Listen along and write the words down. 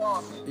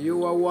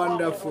You are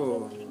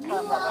wonderful. You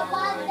are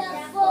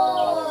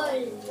wonderful.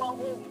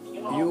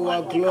 You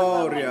are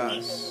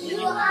glorious.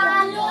 You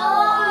are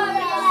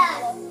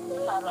glorious.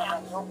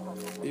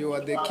 You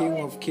are the King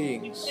of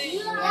Kings,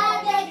 You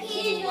are the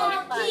King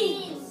of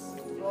Kings,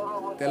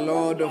 the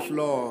Lord of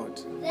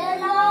Lords, the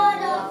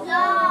Lord of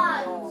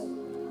Lords,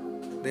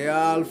 the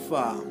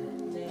Alpha,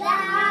 the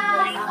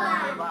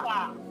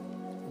Alpha,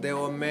 the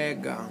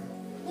Omega,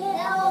 the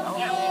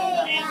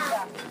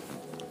Omega,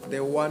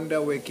 the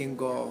wonder-working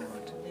God.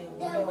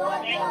 the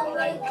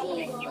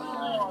wonder-working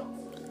God.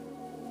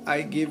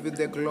 I give you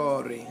the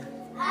glory.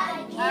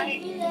 I give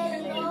you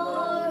the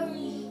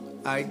glory.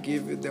 I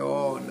give you the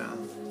honor.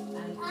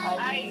 I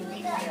give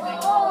you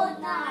the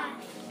honor.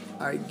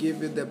 I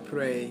give you the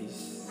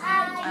praise.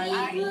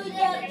 I give you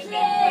the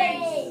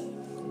praise.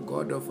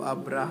 God of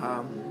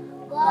Abraham,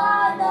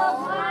 God of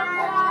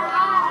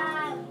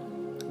Abraham,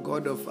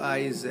 God of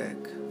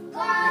Isaac,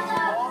 God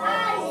of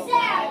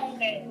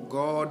Isaac,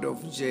 God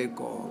of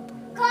Jacob.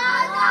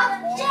 God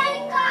of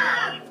Jacob.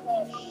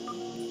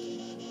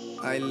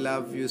 I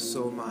love you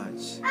so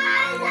much.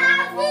 I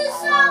love you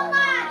so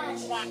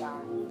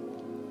much.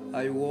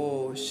 I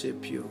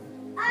worship you.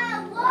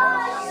 I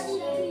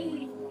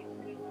worship you,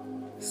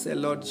 Say,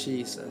 Lord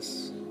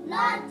Jesus,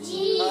 Lord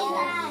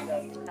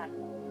Jesus.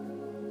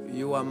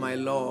 you are my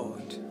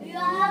Lord. You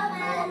are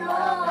my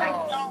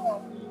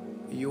Lord.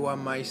 You are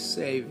my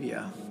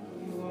Savior.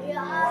 You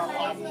are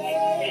my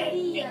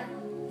Savior.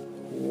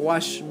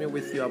 Wash me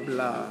with your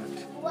blood.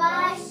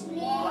 Wash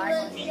me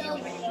with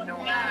your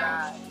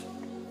blood.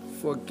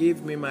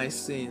 Forgive me my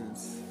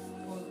sins.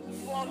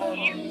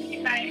 Forgive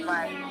me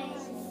my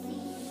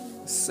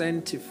sins.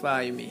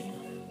 Sanctify me.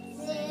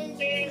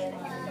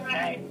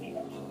 Sanctify me.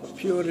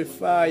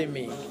 Purify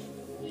me.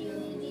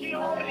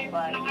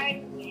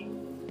 Purify me.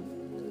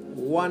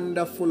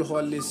 Wonderful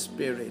Holy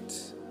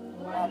Spirit,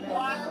 Wonderful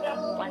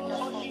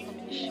Holy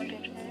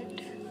Spirit.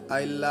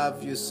 I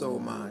love you so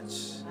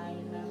much.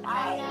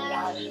 I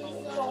love you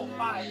so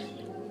much.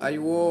 I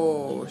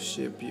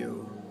worship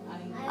you.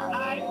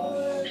 I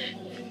worship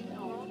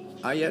you.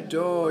 I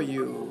adore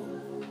you.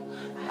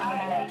 I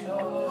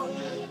adore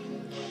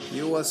you.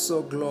 You are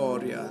so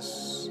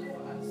glorious.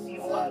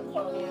 You are so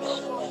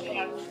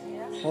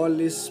glorious.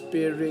 Holy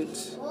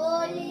Spirit,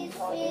 Holy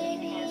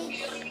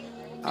Spirit.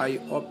 I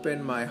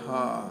open my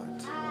heart.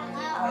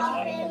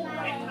 I open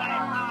my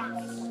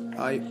heart.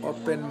 I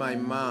open my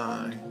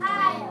mind.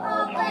 I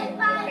open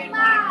my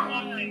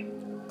mind.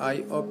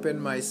 I open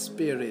my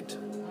spirit.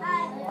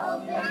 I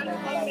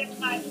open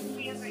my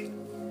spirit.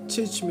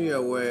 Teach me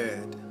your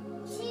word.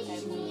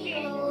 Teach me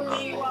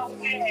your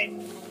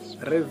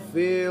word.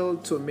 Reveal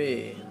to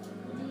me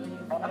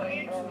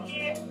Reveal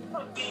to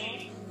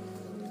me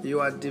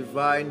your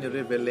divine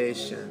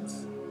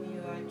revelations.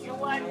 your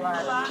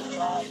divine.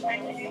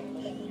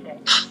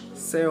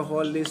 Say,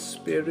 Holy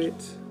Spirit,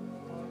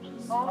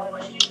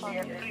 Holy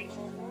Spirit.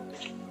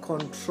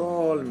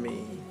 control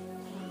me.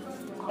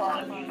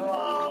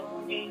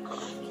 Control me.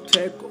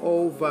 Take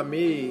over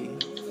me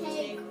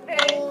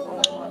Take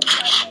over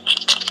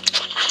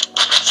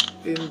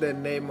in the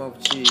name of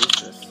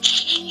Jesus.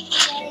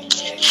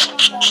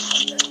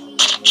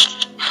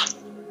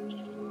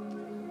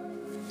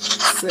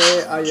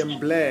 Say, I am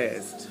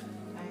blessed.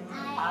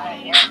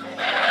 I am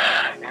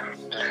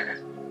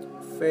blessed.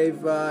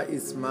 Favor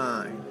is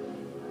mine.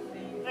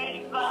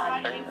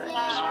 Favor is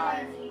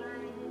mine.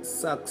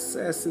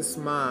 Success is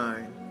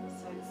mine.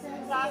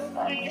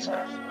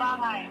 Success is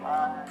mine.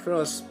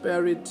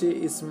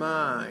 Prosperity is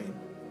mine.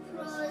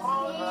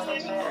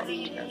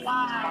 Prosperity is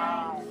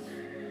mine.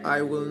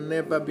 I will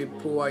never be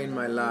poor in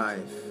my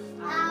life.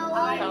 I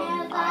will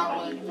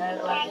never be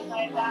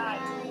my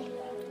life.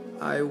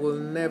 I will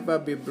never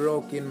be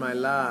broke in my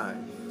life.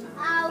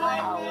 I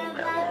will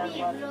never be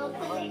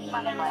broken in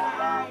my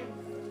life.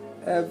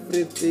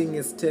 Everything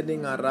is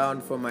turning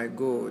around for my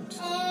good.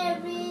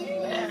 Everything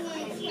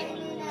is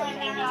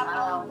turning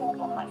around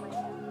for my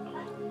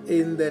good.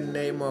 In the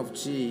name of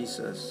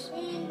Jesus,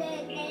 In the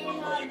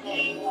name of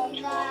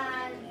Jesus,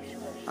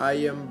 I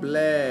am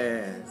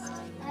blessed.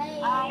 I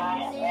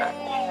am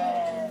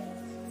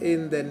blessed.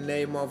 In the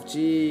name of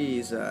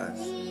Jesus.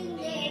 In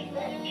the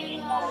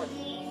name of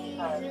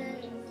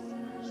Jesus.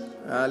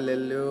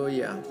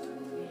 Hallelujah.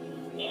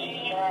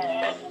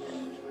 Amen.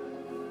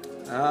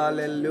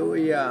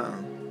 Hallelujah.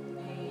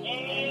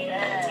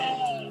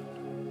 Amen.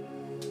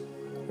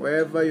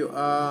 Wherever you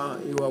are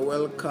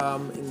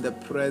welcome in the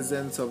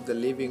presence of the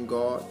living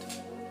God.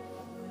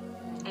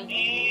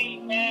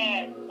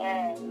 Amen.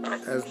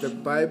 As the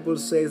Bible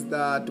says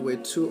that where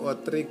two or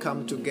three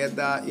come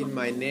together in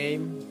my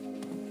name,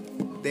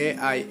 there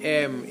I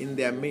am in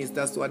their midst.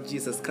 That's what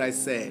Jesus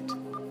Christ said.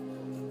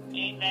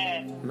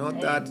 Amen. Not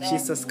that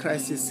Jesus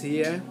Christ is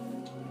here.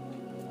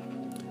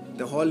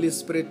 The Holy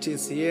Spirit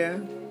is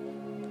here.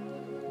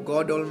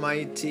 God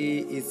Almighty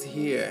is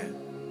here.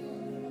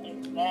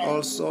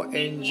 Also,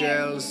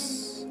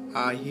 angels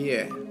are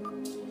here.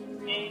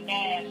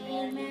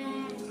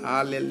 Amen.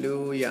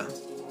 Hallelujah.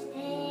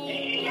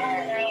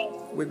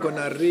 Amen. We're going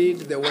to read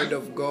the word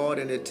of God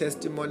and a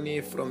testimony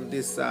from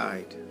this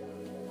side.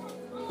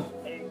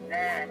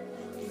 Amen.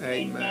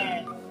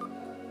 Amen.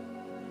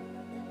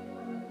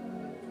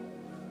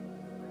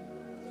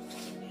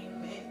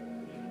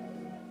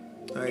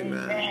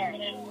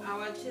 Amen.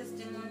 Our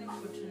testimony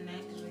for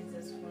tonight reads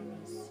as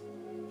follows.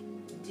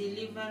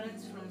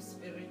 Deliverance from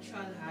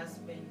spiritual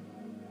husband.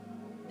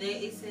 There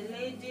is a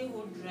lady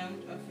who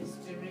dreamt of a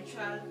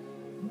spiritual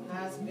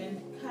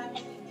husband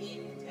coming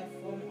in a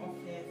form of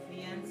her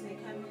fiancé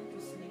coming to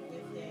sleep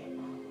with her.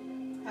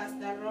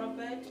 Pastor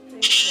Robert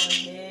prayed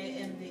for her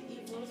and the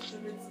evil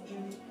spirits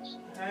in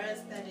her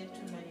started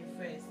to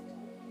manifest.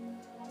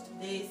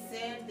 They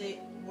said they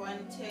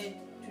wanted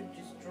to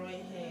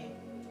destroy her.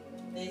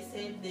 They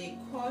said they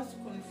caused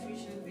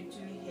confusion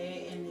between her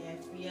and her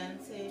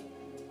fiancé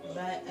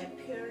by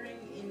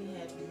appearing in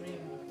her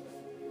dream.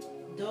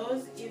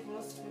 Those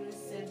evil spirits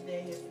said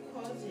they have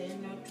caused her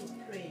not to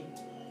pray.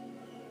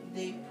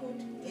 They put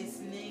a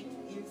snake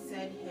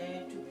inside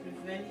her to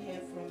prevent her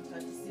from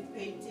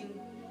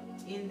participating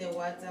in the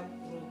WhatsApp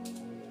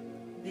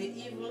group. The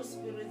evil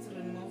spirits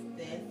removed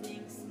their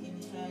things in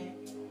her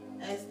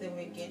as they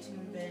were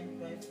getting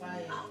burned by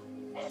fire.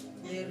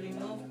 They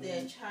removed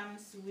their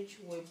charms which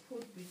were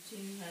put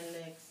between her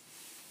legs.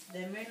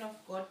 The man of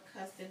God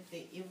casted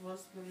the evil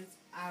spirits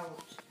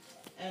out,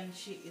 and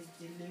she is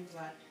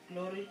delivered.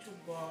 Glory to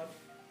God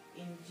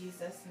in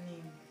Jesus'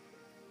 name.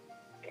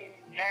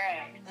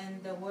 Amen.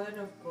 And the word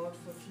of God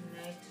for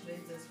tonight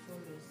reads as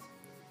follows.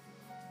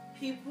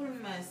 People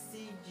must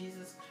see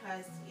Jesus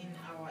Christ in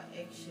our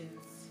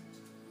actions,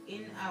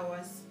 in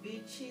our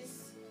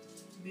speeches,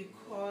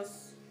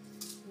 because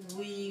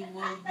we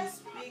will be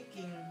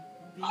speaking,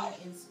 being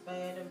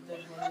inspired of the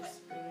Holy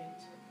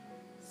Spirit,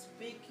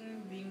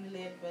 speaking, being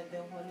led by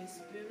the Holy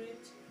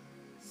Spirit,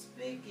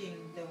 speaking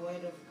the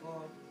word of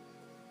God.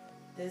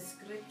 The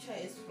scripture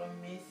is from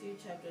Matthew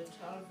chapter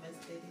 12 verse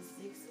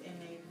 36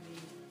 NIV.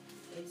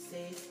 It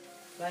says,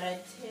 "But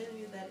I tell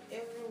you that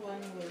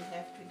everyone will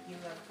have to give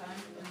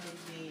account on the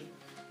day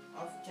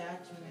of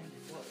judgment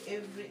for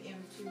every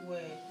empty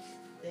word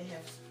they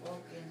have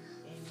spoken."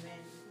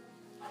 Amen.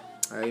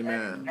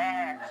 Amen.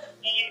 Amen.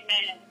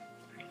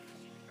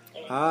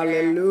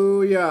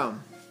 Hallelujah.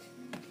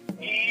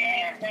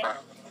 Amen.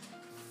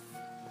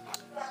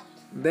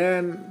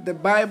 Then the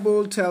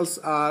Bible tells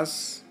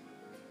us,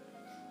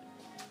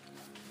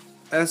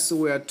 as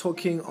we are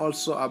talking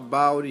also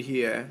about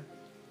here,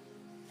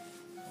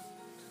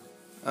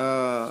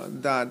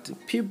 that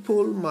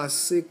people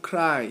must see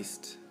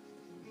Christ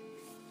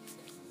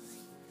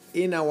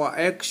in our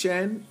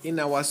action, in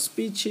our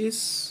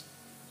speeches,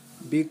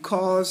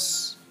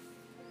 because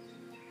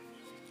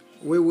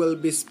we will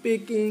be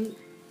speaking,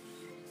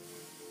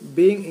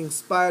 being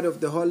inspired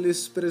of the Holy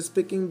Spirit,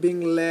 speaking,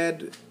 being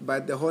led by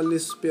the Holy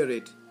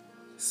Spirit,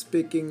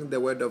 speaking the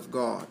word of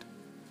God.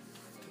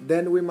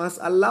 Then we must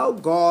allow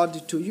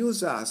God to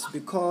use us,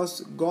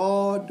 because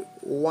God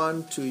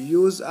wants to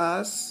use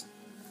us.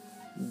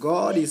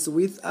 God is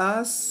with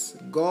us,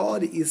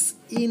 God is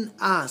in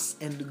us,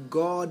 and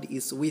God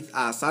is with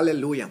us.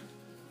 Hallelujah.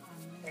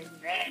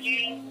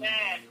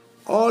 Amen.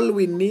 All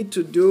we need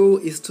to do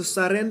is to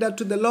surrender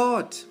to the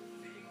Lord.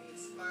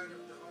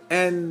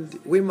 And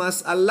we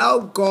must allow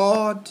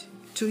God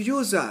to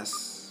use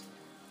us.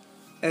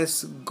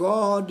 As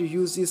God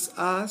uses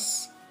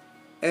us,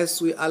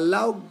 as we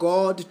allow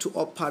God to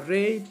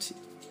operate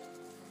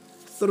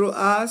through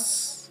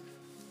us,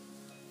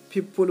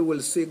 people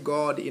will see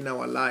God in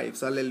our lives.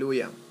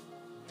 Hallelujah.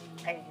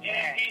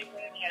 Amen.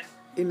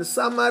 In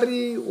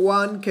summary,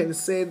 one can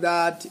say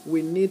that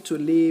we need to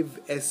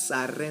live a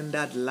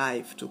surrendered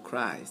life to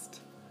Christ.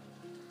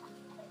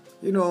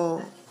 You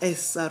know, a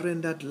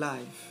surrendered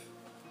life.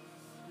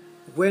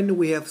 When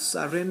we have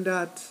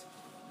surrendered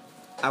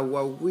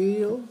our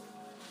will,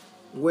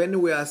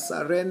 when we are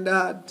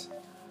surrendered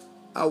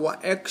our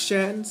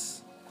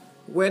actions,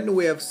 when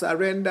we have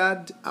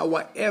surrendered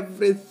our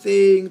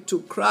everything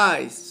to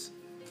Christ,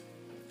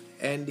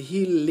 and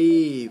He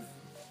lives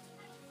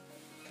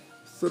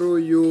through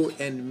you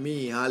and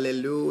me.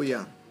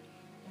 Hallelujah.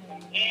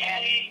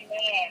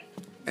 Amen.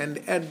 And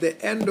at the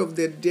end of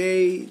the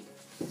day,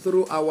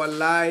 through our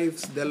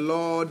lives, the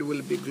Lord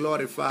will be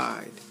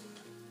glorified.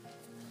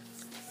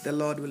 The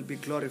Lord will be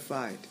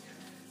glorified.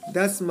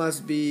 That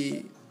must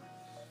be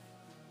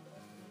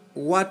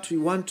what we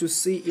want to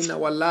see in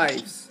our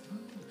lives.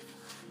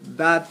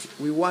 That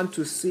we want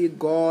to see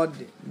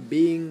God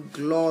being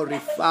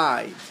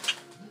glorified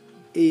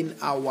in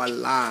our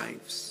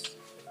lives.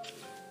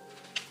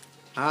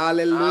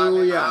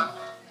 Hallelujah.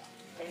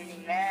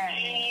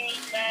 Amen.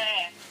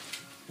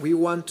 We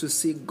want to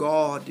see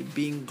God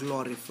being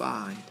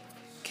glorified.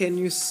 Can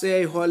you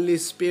say, Holy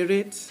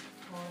Spirit,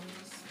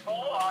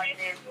 Holy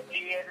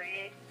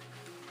Spirit,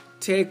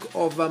 take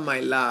over my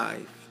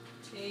life.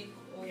 Take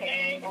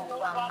take over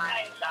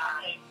my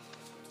life.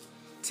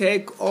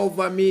 Take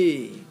over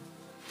me.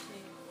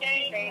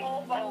 Take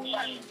over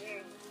me.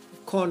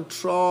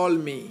 Control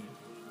me.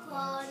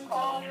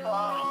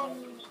 Control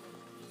me.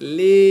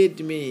 Lead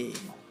me.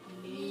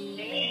 Lead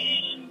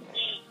me.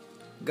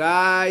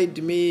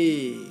 Guide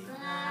me.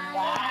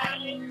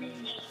 guide me.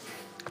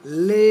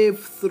 Live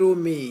through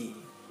me.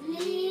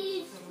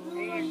 Live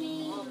through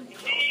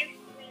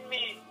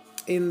me.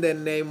 In the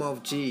name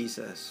of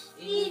Jesus.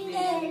 In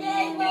the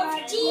name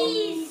of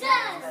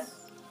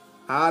Jesus.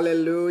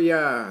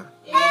 Hallelujah.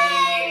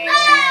 Amen.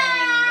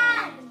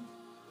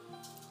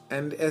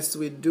 And as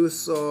we do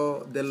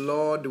so, the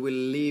Lord will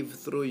live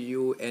through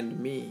you and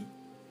me.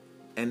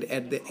 And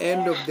at the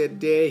end of the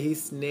day,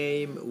 His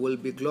name will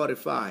be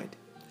glorified.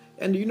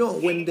 And you know,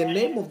 when the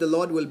name of the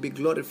Lord will be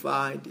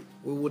glorified,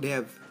 we would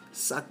have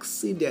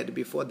succeeded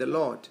before the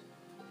Lord.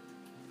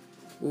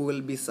 We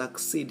will be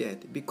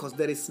succeeded because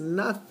there is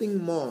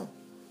nothing more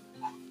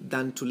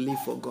than to live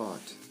for God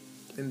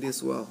in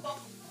this world.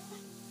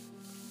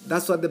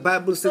 That's what the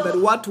Bible says, that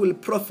what will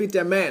profit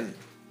a man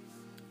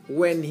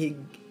when he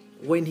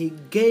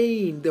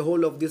gained the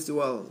whole of this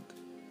world,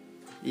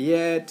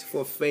 yet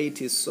forfeit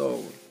his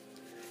soul.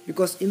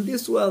 Because in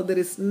this world there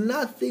is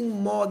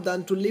nothing more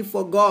than to live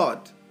for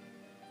God.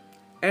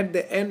 At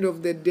the end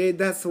of the day,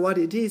 that's what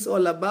it is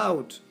all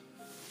about.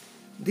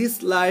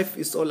 This life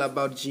is all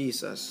about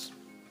Jesus.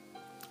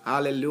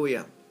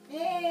 Hallelujah.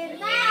 Amen.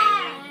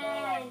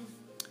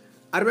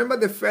 I remember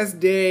the first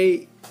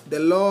day the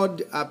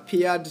Lord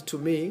appeared to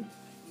me.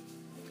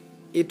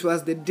 It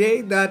was the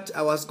day that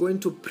I was going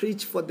to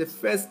preach for the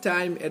first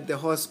time at the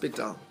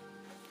hospital.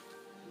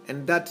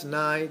 And that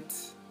night,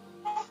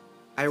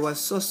 I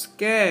was so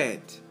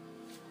scared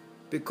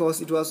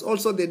because it was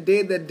also the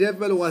day the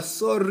devil was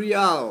so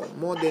real,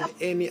 more than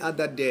any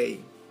other day,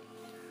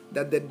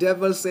 that the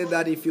devil said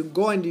that if you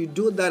go and you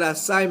do that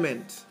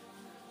assignment,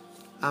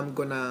 I'm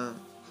gonna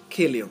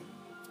kill you.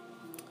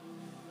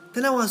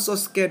 Then I was so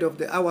scared.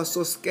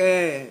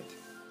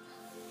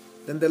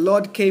 Then the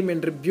Lord came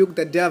and rebuked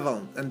the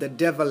devil, and the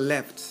devil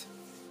left.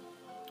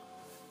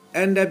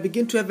 And I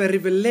began to have a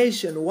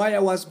revelation why I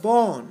was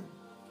born.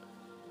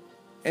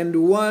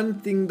 And one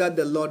thing that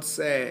the Lord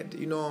said,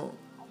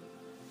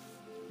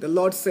 the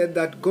Lord said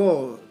that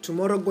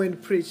tomorrow go and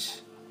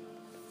preach.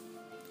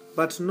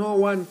 But know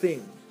one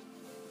thing,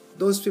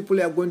 those people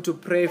you are going to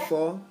pray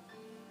for,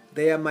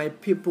 they are my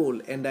people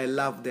and I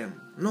love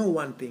them. Know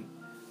one thing,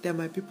 they are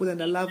my people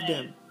and I love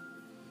them.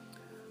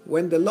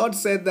 When the Lord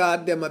said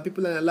that, they are my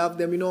people and I love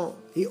them,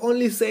 He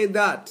only said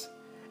that.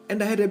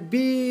 And I had a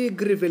big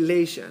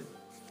revelation.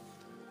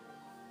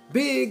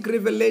 Big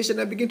revelation.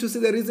 I begin to see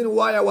the reason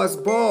why I was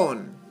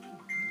born.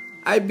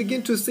 I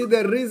begin to see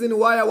the reason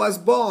why I was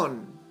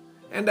born.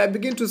 And I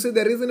begin to see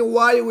the reason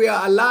why we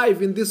are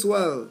alive in this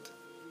world.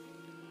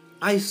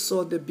 I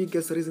saw the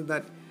biggest reason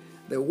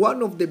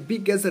one of the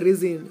biggest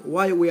reasons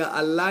why we are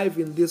alive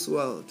in this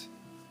world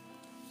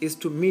is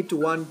to meet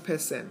one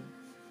person.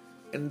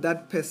 And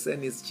that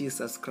person is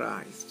Jesus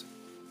Christ.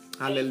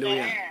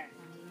 Hallelujah.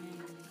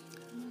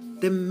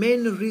 The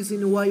main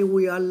reason why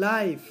we are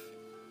alive,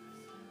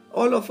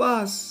 all of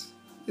us,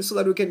 is so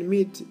that we can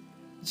meet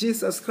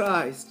Jesus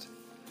Christ.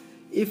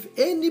 If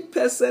any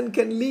person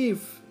can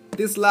live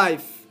this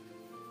life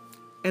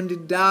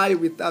and die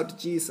without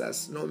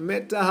Jesus, no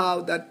matter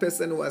how that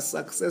person was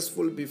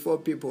successful before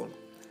people,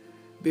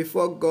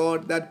 before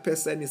God, that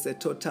person is a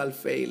total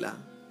failure.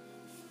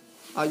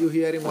 Are you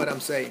hearing what I'm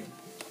saying?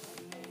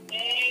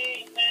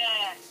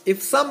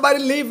 If somebody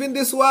live in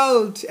this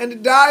world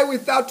and die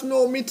without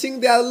meeting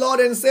their Lord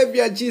and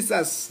Savior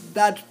Jesus,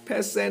 that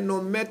person,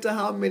 no matter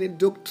how many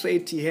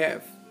doctorates he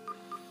have,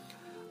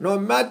 no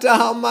matter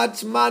how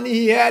much money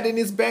he had in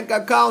his bank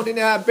account,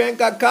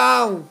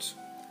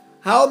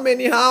 how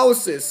many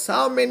houses,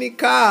 how many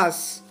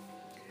cars,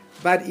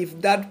 but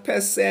if that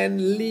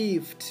person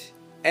lived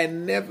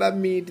and never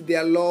meet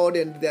their Lord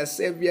and their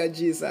Savior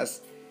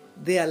Jesus,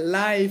 their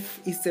life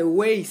is a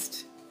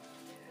waste.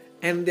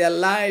 And their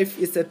life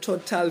is a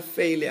total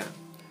failure.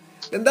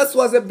 And that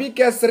was the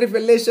biggest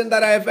revelation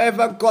that I have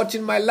ever got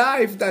in my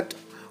life, that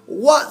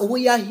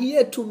we are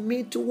here to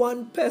meet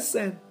one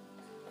person.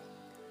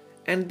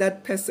 And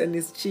that person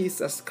is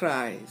Jesus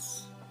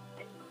Christ.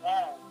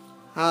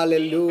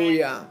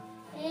 Hallelujah.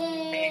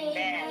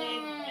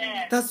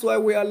 That's why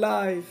we are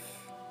alive.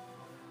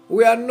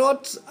 We are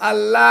not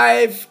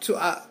alive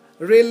to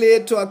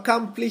really to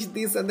accomplish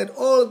this and that.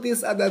 All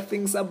these other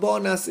things are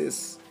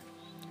bonuses.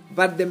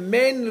 But the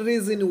main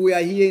reason we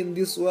are here in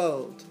this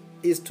world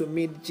is to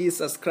meet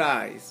Jesus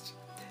Christ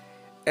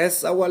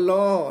as our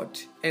Lord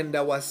and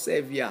our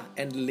Savior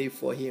and live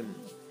for Him.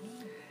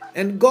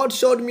 And God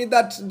showed me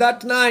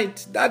that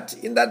night, that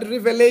in that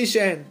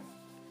revelation,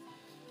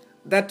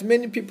 that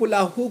many people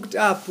are hooked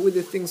up with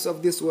the things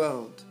of this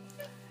world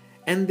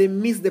and they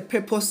miss the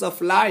purpose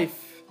of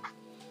life.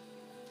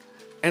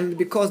 And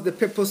because the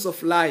purpose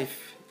of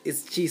life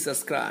is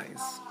Jesus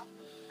Christ.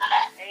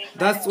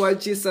 That's why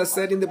Jesus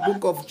said in the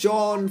book of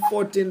John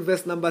 14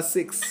 verse number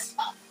 6,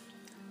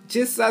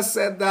 Jesus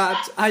said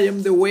that I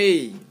am the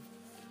way,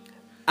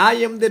 I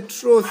am the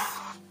truth,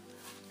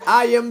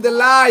 I am the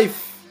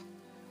life.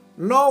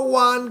 No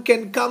one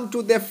can come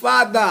to the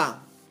Father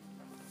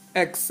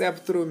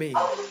except through me.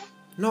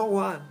 No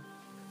one.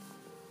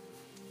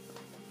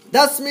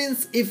 That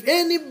means if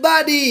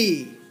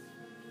anybody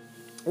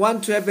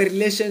want to have a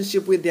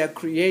relationship with their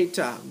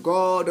Creator,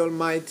 God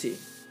Almighty,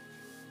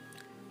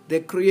 the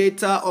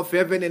Creator of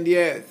heaven and the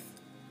earth,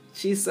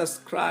 Jesus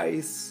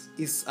Christ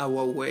is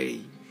our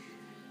way.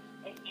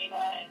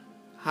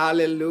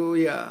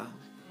 Hallelujah.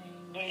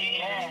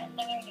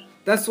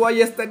 That's why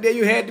yesterday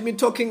you heard me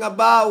talking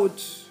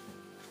about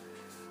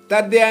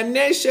that there are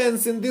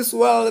nations in this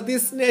world.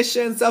 These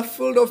nations are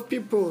full of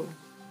people,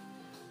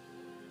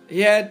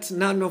 yet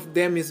none of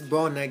them is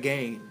born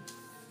again.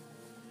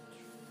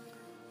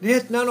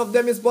 Yet none of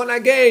them is born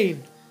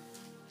again.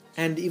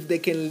 And if they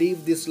can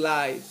live these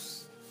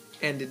lives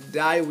and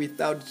die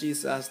without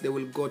Jesus, they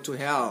will go to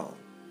hell.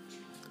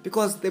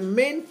 Because the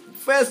main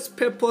first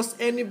purpose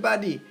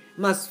anybody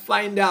must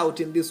find out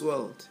in this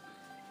world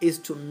is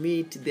to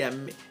meet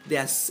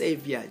their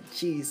Savior,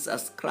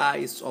 Jesus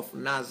Christ of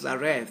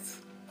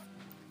Nazareth.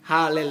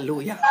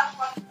 Hallelujah.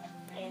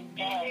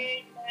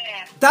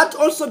 That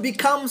also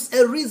becomes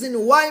a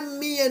reason why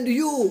me and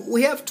you,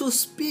 we have to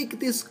speak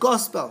this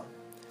gospel.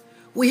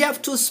 We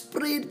have to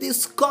spread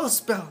this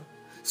gospel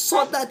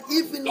so that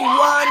even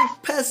one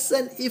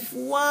person, if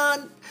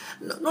one,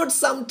 not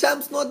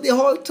sometimes, not the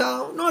whole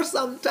town, not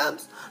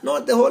sometimes,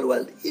 not the whole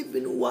world,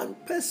 even one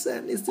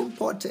person is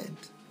important.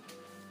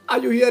 Are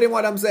you hearing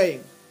what I'm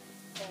saying?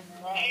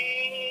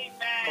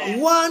 Amen.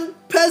 One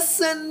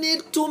person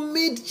needs to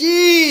meet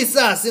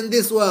Jesus in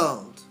this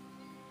world.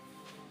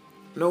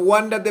 No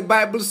wonder the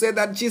Bible said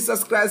that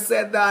Jesus Christ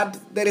said that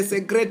there is a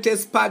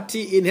greatest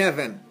party in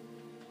heaven.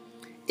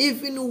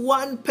 Even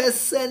one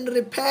person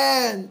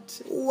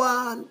repent.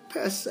 One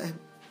person.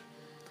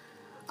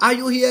 Are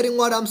you hearing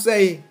what I'm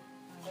saying?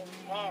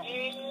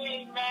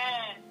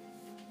 Amen.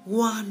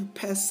 One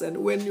person.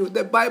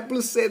 The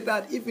Bible said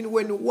that even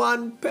when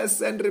one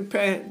person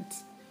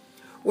repents,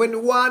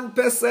 when one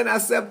person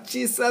accepts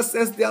Jesus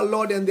as their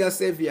Lord and their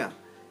Savior,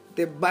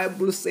 the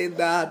Bible says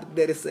that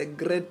there is a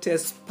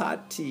greatest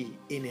party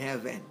in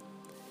heaven.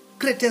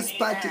 Greatest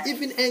party.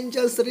 Even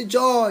angels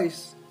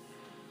rejoice.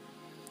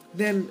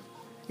 Then,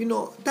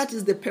 that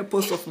is the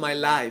purpose of my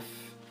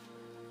life.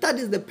 That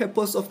is the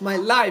purpose of my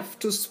life,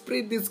 to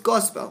spread this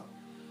gospel.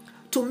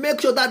 To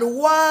make sure that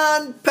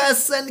one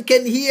person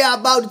can hear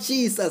about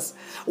Jesus.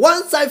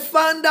 Once I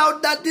found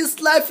out that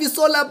this life is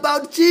all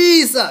about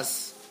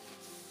Jesus,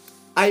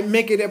 I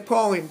make it a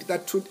point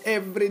that to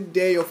every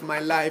day of my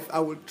life, I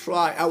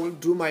will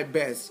do my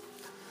best.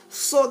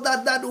 So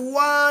that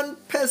one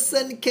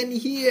person can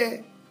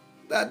hear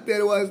that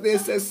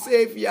there's a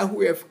Savior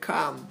who have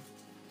come.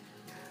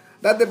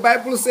 That the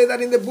Bible says that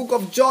in the book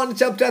of John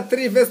chapter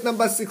 3 verse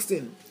number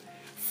 16.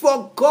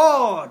 For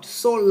God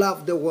so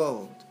loved the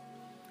world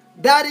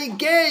that he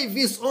gave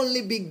his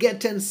only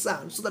begotten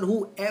Son, so that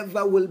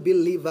whoever will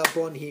believe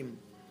upon him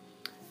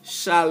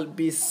shall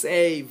be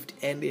saved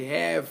and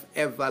have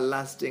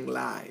everlasting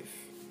life.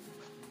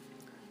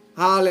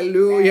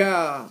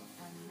 Hallelujah.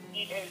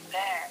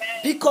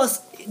 Because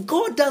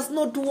God does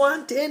not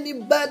want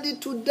anybody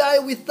to die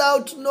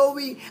without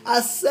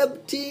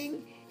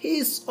accepting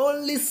his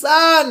only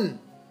Son.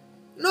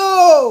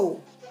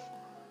 No.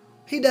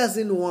 He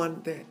doesn't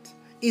want that.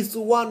 It's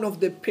one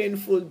of the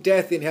painful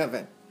deaths in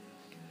heaven.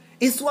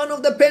 It's one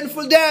of the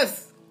painful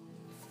deaths.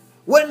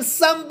 When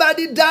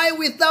somebody dies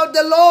without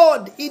the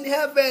Lord in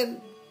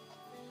heaven,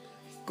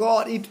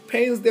 God, it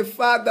pains the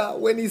Father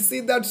when he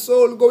sees that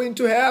soul going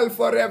to hell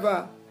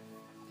forever.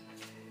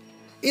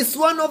 It's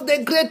one of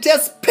the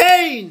greatest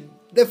pain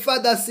the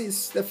Father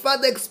sees, the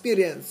Father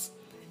experiences,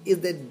 is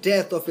the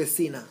death of a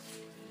sinner.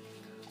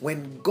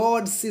 When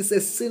God sees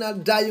a sinner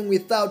dying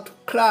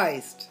without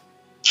Christ,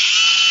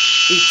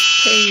 it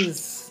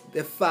pains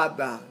the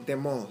Father the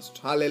most.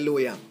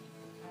 Hallelujah.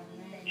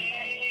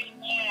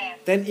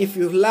 Then if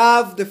you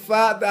love the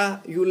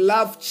Father, you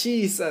love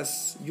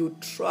Jesus, you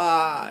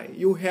try,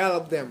 you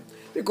help them.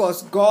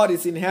 Because God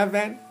is in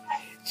heaven.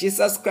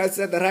 Jesus Christ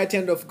at the right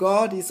hand of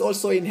God is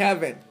also in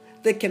heaven.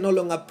 They can no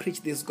longer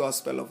preach this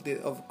gospel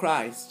of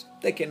Christ.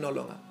 They can no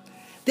longer.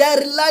 They are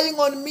relying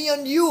on me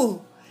and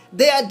you.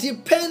 They are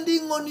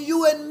depending on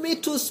you and me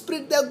to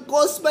spread the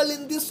gospel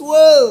in this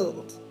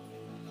world.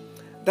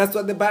 That's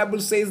what the Bible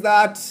says,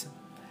 that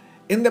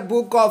in the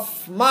book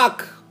of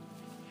Mark,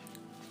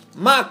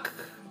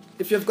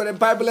 if you've got a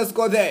Bible, let's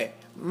go there.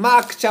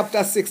 Mark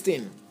chapter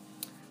 16.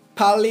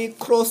 Pali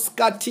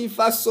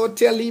kroskatifa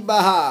soteli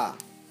baha.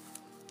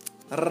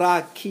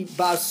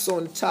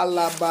 Rakibason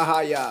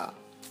talabahaya.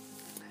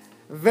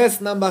 Verse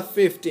number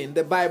 15,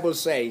 the Bible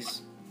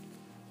says,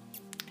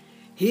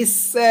 he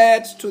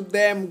said to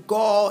them,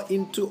 go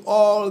into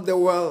all the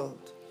world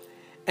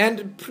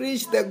and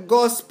preach the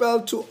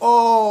gospel to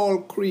all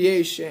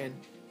creation.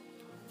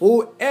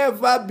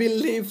 Whoever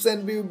believes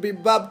and will be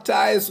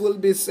baptized will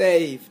be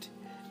saved,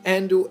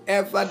 and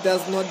whoever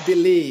does not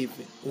believe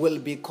will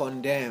be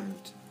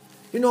condemned.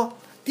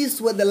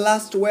 These were the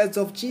last words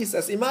of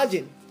Jesus.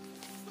 Imagine,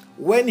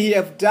 when he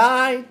have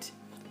died,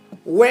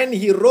 when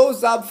he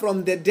rose up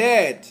from the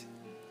dead,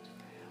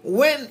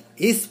 when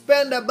he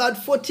spent about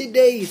 40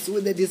 days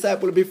with the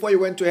disciples before he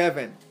went to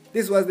heaven.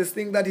 This was the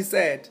thing that he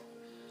said.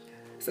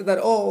 He said that,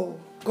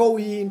 go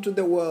ye into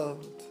the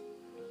world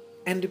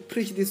and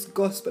preach this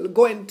gospel.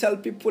 Go and tell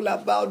people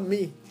about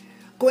me.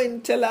 Go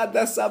and tell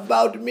others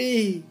about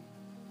me.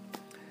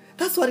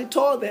 That's what he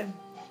told them.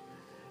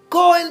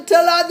 Go and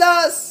tell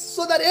others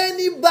so that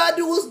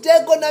anybody who's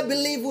there gonna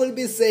believe will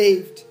be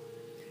saved.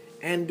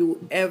 And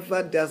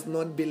whoever does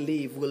not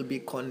believe will be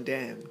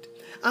condemned.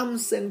 I'm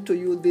saying to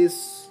you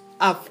this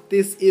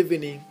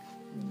evening,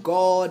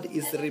 God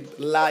is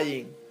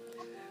relying.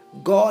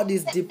 God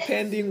is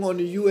depending on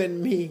you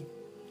and me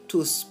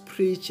to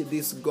preach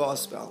this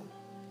gospel.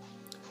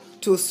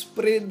 To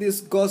spread this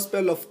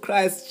gospel of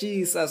Christ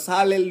Jesus.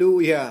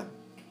 Hallelujah.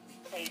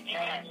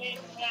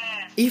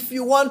 If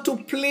you want to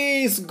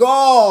please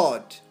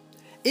God,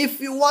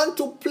 if you want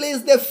to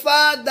please the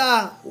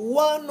Father,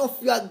 one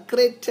of your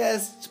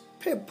greatest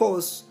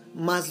purpose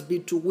must be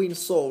to win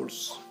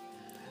souls.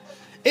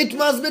 It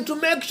must be to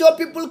make sure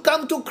people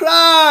come to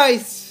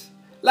Christ.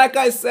 Like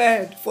I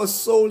said, for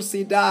souls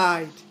he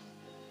died.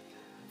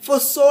 For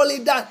soul he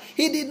died.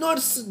 He did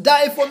not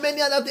die for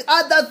many other things.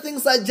 Other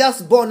things are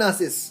just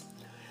bonuses.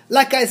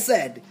 Like I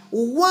said,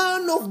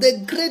 one of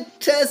the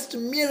greatest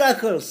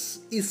miracles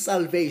is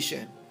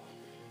salvation.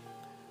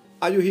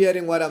 Are you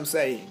hearing what I'm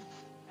saying?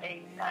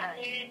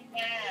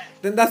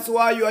 Then that's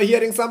why you are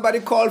hearing somebody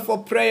call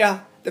for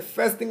prayer. The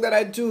first thing that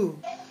I do,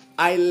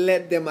 I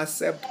let them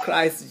accept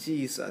Christ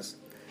Jesus.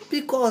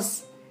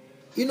 Because,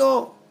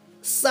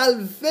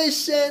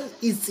 salvation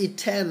is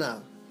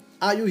eternal.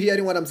 Are you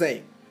hearing what I'm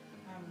saying?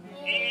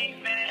 Amen.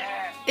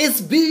 It's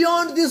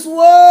beyond this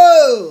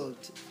world.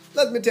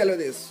 Let me tell you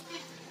this.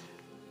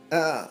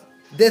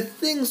 The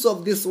things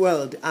of this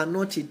world are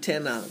not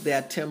eternal. They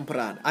are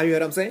temporal. Are you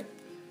hearing what I'm saying?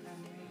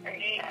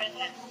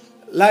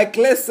 Like,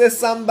 let's say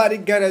somebody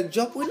get a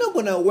job. We're not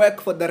going to work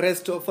for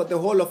the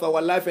whole of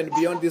our life and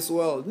beyond this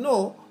world.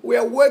 No, we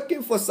are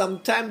working for some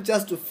time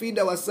just to feed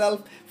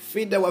ourselves,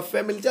 feed our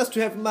family, just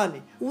to have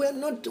money. We are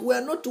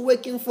not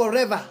working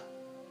forever.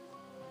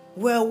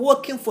 We are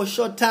working for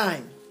short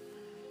time.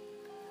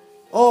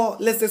 Or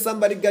let's say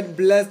somebody get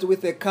blessed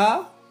with a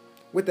car,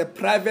 with a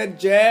private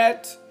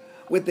jet,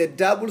 with a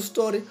double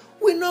story.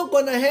 We're not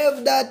going to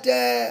have that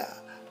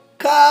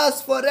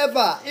cars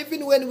forever.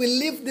 Even when we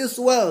leave this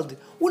world,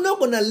 we're not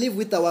going to live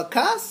with our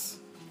cars.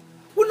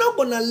 We're not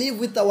going to live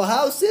with our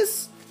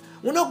houses.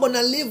 We're not going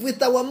to live with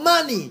our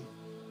money.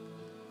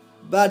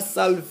 But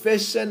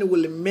salvation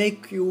will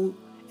make you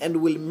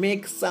and will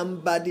make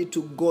somebody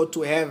to go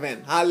to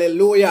heaven.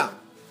 Hallelujah.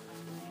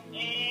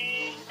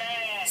 Amen.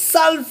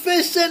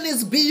 Salvation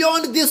is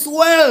beyond this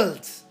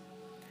world.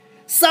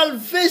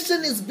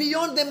 Salvation is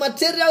beyond the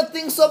material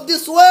things of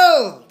this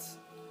world.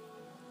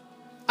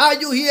 Are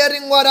you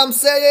hearing what I'm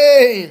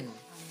saying?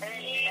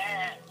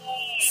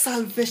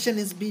 Salvation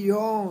is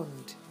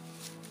beyond.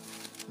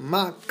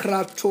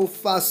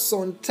 Makratofa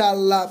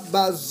sontala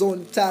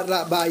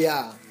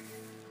bazontarabaya.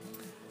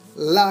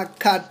 La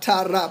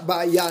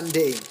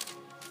katarabayande.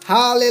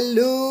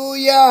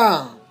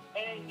 Hallelujah.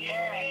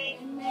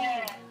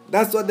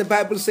 That's what the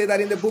Bible says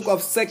that in the book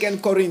of 2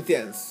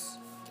 Corinthians.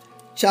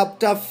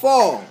 Chapter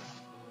 4.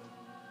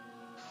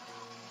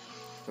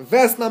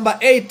 Verse number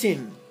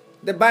 18.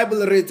 The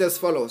Bible reads as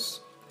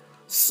follows.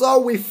 So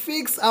we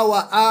fix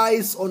our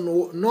eyes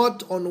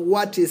not on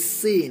what is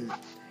seen,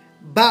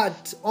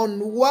 but on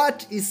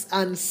what is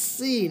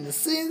unseen,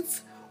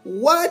 since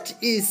what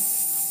is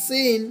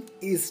seen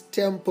is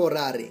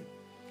temporary,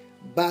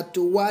 but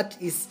what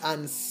is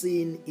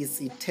unseen is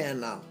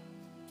eternal.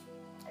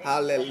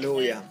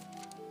 Hallelujah.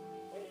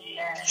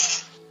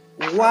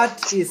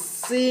 What is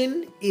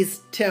seen is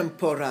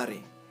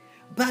temporary,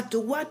 but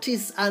what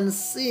is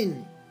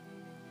unseen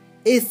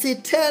is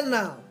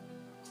eternal.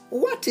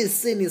 What is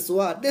seen is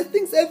what?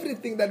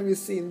 Everything that we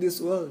see in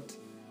this world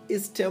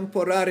is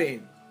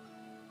temporary.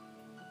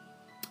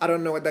 I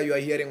don't know whether you are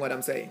hearing what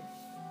I'm saying.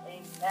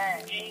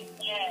 Amen.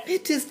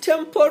 It is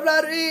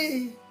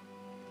temporary.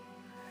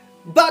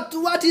 But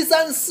what is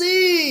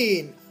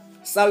unseen?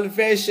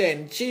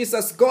 Salvation,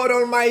 Jesus, God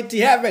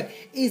Almighty, heaven,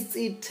 is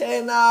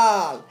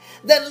eternal.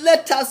 Then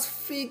let us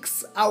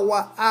fix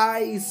our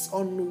eyes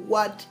on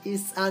what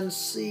is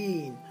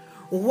unseen,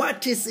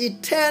 what is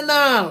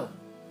eternal,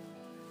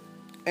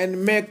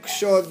 and make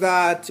sure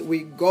that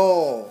we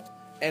go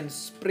and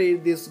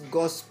spread this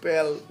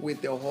gospel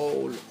with the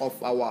whole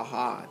of our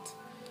heart.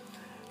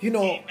 Let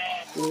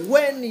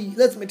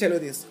me tell you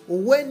this,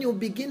 when you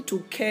begin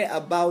to care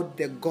about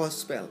the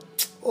gospel,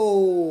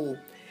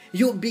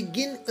 you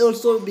begin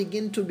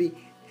to be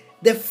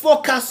the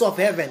focus of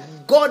heaven.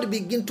 God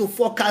begin to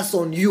focus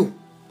on you.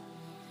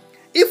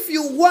 If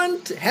you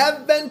want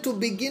heaven to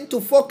begin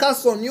to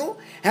focus on you,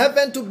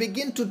 heaven to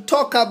begin to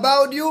talk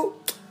about you,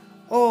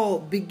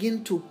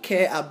 begin to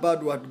care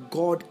about what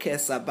God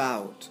cares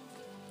about.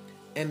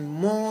 And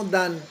more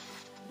than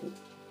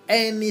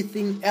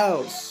anything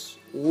else,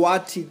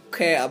 what He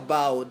cares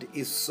about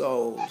is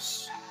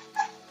souls.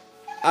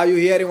 Are you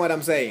hearing what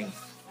I'm saying?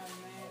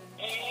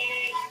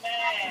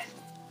 Amen.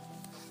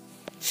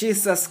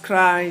 Jesus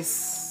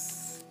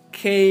Christ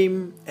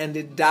came and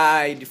He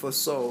died for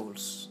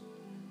souls.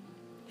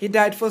 He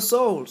died for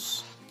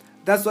souls.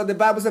 That's what the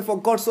Bible says, for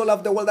God so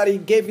loved the world that he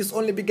gave his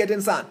only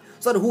begotten Son,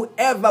 so that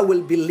whoever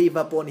will believe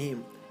upon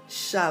him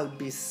shall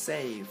be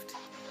saved.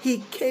 He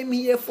came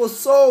here for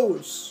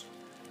souls.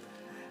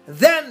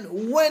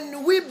 Then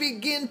when we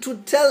begin to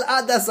tell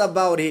others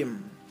about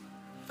him,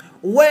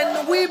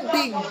 when we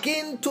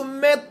begin to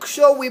make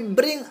sure we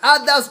bring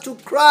others to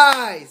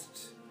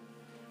Christ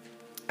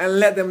and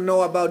let them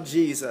know about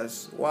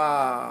Jesus,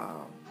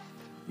 wow,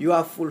 you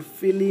are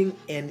fulfilling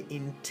an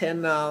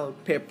internal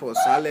purpose.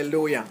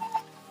 Hallelujah.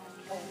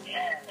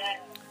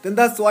 Then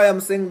that's why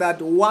I'm saying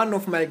that one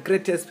of my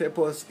greatest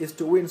purpose is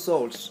to win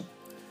souls.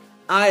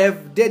 I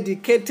have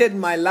dedicated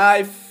my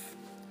life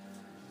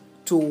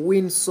to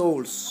win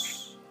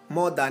souls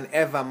more than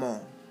ever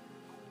more.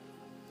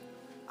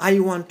 I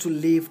want to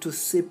live to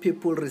see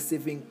people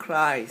receiving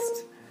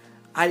Christ.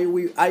 I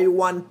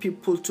want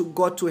people to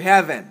go to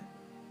heaven.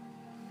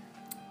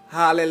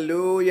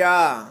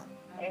 Hallelujah.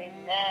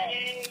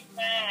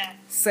 Amen.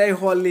 Say,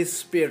 Holy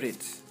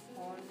Spirit.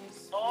 Holy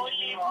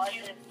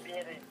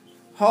Spirit.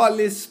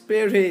 Holy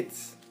Spirit,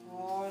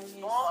 Holy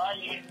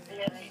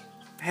Spirit.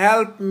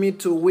 help me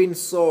to win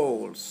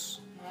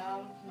souls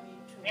Help me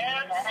to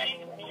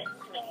Help me to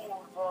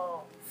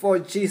go for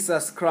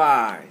Jesus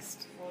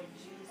Christ.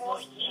 for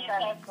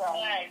Jesus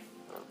Christ.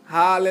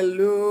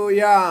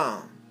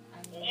 Hallelujah.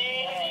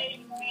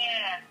 Amen.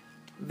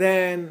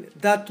 Then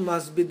that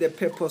must be the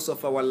purpose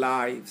of our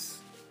lives,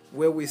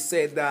 where we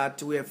say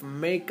that we have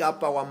make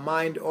up our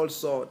mind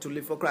also to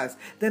live for Christ.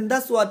 Then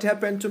that's what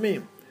happened to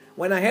me.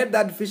 When I had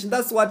that vision,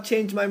 that's what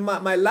changed my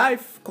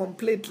life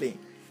completely.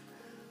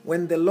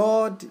 When the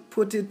Lord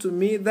put it to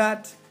me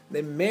that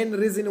the main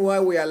reason why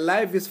we are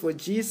alive is for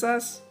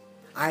Jesus,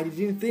 I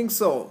didn't think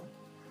so.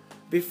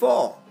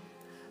 Before,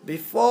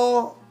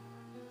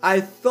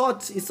 I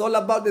thought it's all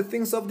about the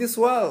things of this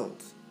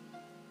world.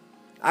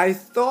 I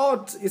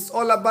thought it's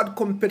all about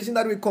competition,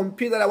 that we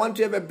compete, that I want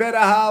to have a better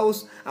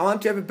house, I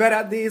want to have a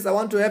better this, I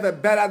want to have a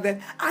better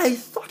that. I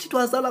thought it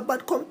was all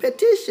about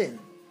competition.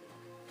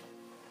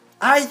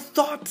 I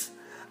thought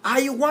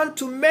I want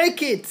to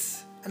make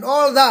it and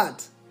all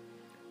that.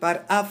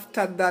 But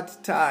after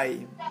that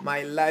time,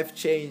 my life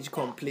changed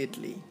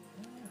completely.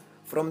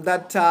 From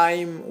that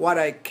time, what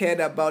I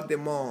cared about the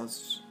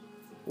most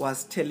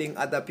was telling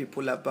other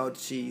people about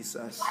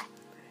Jesus.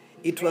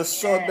 It was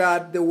so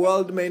that the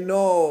world may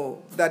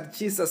know that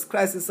Jesus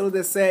Christ is still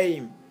the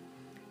same,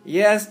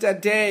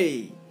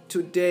 yesterday,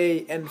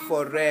 today, and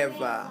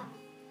forever.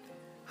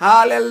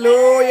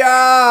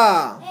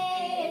 Hallelujah!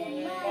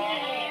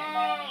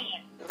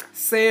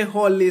 Say,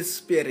 Holy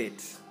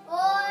Spirit,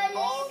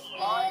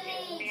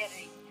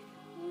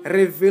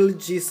 reveal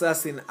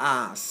Jesus in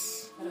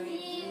us.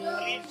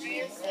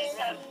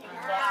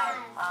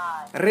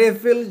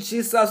 Reveal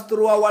Jesus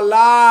through our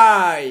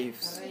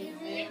lives.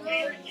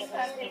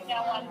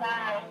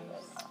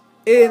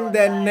 In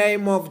the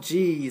name of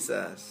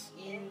Jesus.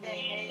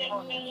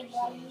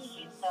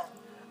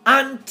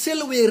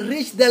 Until we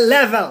reach the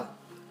level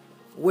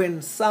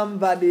when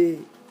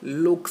somebody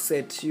looks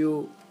at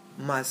you,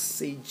 must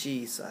see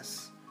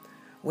Jesus.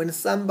 When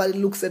somebody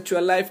looks at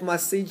your life,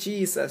 must see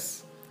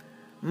Jesus.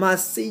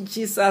 Must see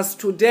Jesus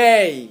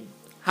today.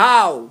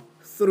 How?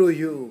 Through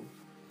you.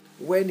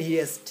 When he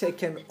has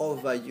taken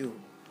over you.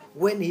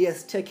 When he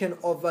has taken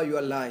over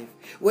your life.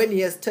 When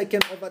he has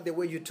taken over the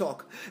way you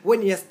talk.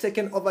 When he has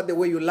taken over the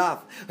way you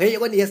laugh.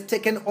 When he has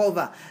taken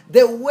over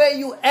the way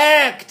you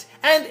act.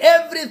 And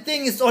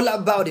everything is all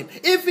about him.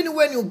 Even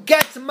when you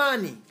get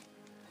money,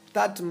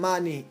 that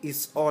money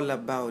is all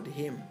about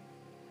him.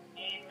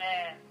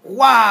 Amen.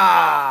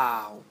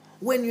 Wow!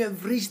 When you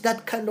have reached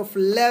that kind of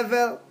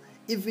level,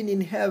 even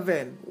in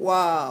heaven,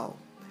 wow.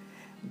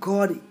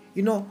 God,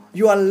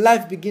 your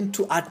life begin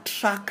to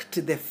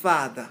attract the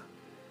Father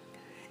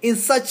in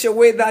such a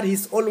way that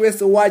he's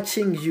always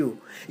watching you.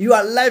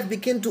 Your life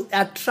begin to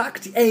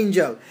attract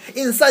angel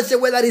in such a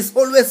way that he's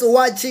always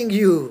watching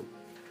you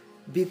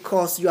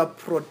because you are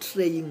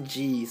portraying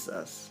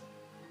Jesus.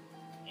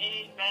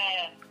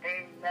 Amen.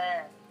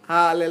 Amen.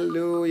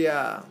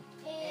 Hallelujah.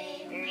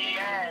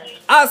 Amen.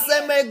 I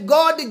say, may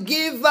God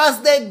give us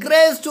the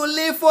grace to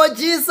live for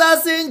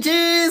Jesus in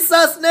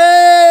Jesus'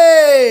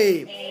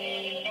 name.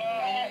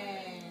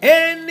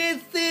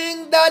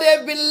 Anything that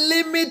has been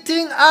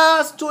limiting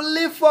us to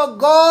live for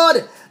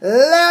God,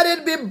 let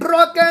it be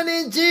broken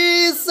in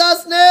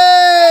Jesus'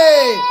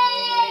 name.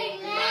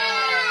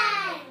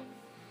 Amen.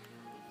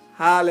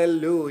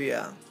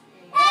 Hallelujah.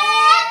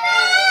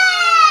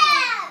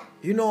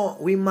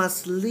 We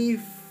must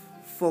live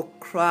for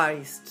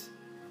Christ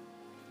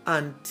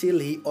until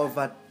he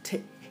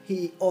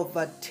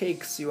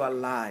overtakes your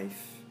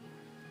life.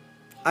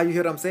 Are you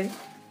hearing what I'm saying?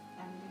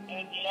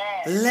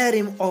 Amen.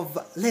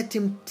 Let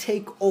him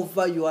take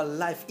over your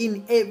life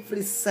in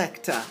every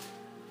sector.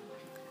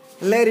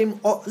 Let him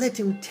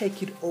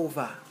take it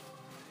over.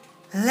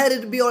 Let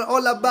it be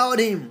all about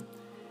him.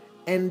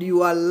 And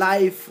your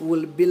life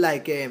will be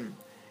like a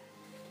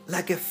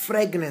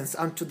fragrance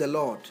unto the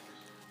Lord.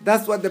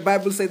 That's what the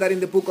Bible says that in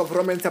the book of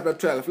Romans chapter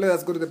 12. Let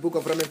us go to the book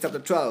of Romans chapter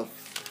 12.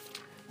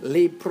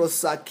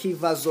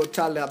 Liprosakiva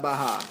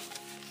zotalabaha.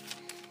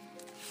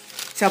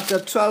 Chapter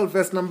 12,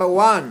 verse number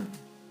 1.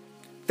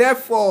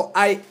 Therefore,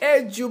 I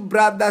urge you,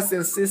 brothers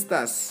and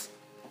sisters,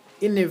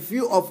 in a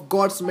view of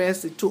God's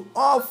mercy, to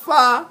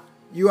offer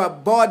your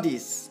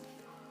bodies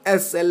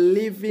as a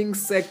living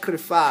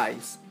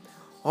sacrifice,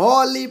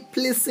 wholly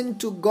pleasing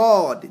to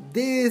God.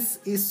 This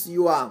is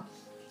your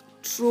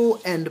true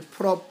and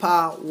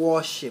proper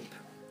worship.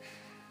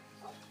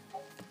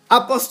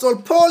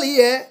 Apostle Paul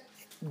here,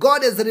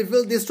 God has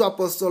revealed this to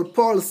Apostle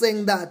Paul,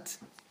 saying that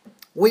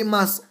we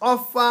must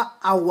offer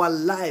our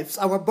lives,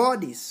 our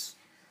bodies,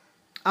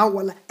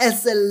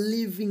 as a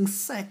living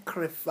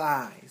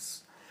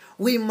sacrifice.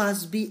 We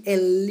must be a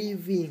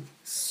living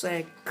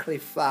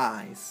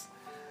sacrifice.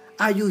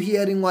 Are you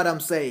hearing what I'm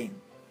saying?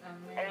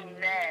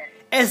 Amen.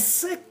 A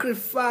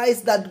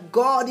sacrifice that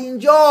God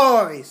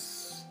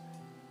enjoys.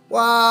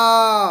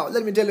 Wow.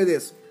 Let me tell you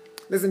this.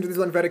 Listen to this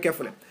one very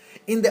carefully.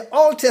 In the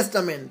Old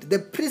Testament, the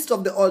priests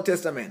of the Old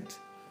Testament,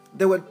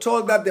 they were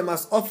told that they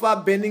must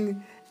offer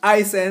burning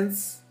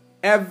incense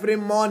every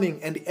morning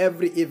and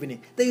every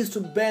evening. They used to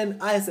burn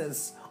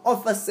incense,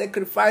 offer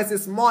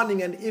sacrifices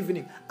morning and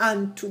evening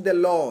unto the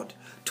Lord,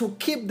 to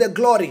keep the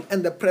glory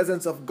and the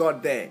presence of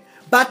God there.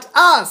 But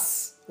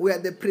us, we are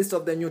the priests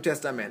of the New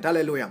Testament.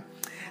 Hallelujah.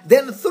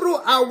 Then through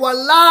our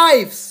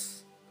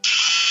lives,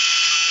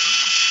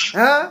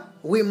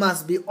 we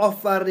must be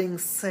offering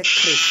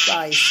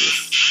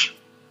sacrifices.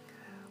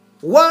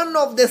 One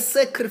of the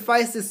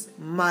sacrifices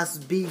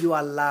must be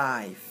your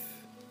life.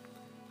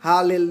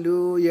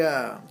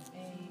 Hallelujah.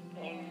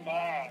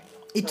 Amen.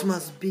 It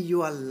must be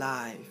your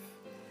life.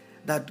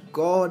 That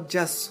God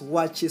just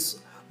watches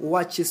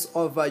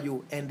over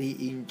you and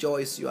He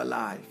enjoys your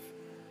life.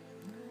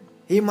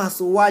 He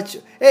must watch.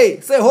 Hey,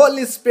 say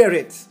Holy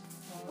Spirit.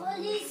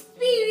 Holy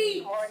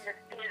Spirit, Holy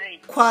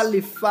Spirit,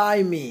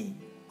 Qualify me.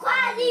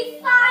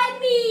 qualify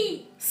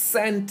me,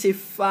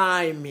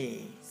 Sanctify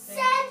me.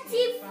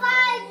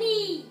 sanctify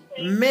me,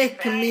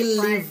 Make me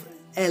live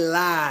a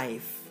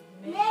life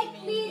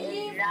make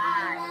me live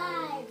a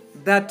life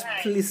that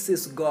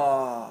pleases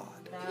God.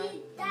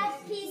 that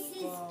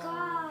pleases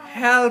God.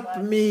 Help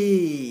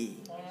me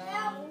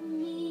Help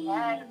me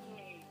help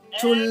me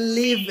to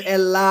live a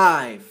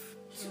life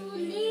to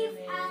live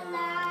a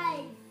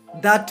life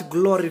that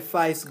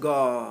glorifies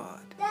God.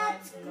 that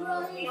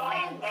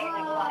glorifies by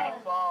God.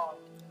 God.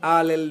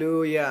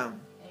 Hallelujah.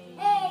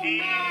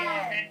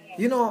 Amen.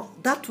 You know,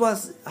 that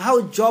was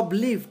how Job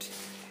lived.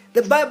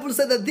 The Bible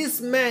said that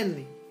this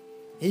man,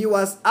 he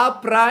was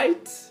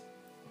upright,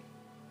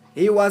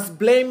 he was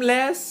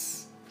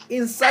blameless.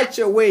 In such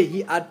a way,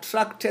 he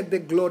attracted the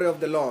glory of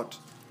the Lord,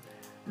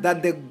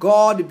 that the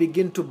God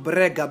began to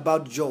brag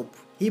about Job.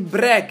 He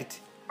bragged.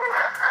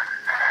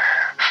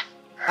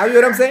 Are you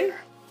hear what I'm saying?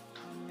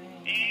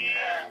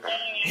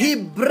 He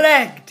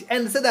bragged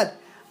and said that,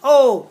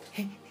 oh,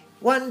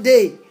 one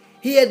day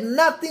he had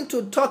nothing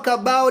to talk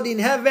about in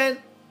heaven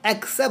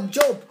except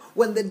Job.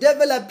 When the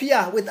devil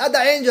appeared with other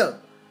angels,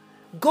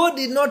 God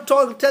did not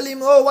tell him,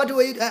 oh, what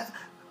were you doing?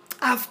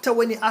 After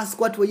when he asked,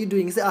 what were you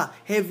doing? He said,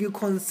 have you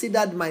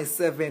considered my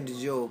servant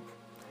Job?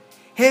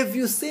 Have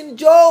you seen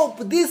Job?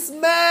 This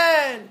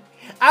man,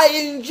 I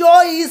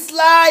enjoy his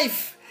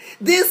life.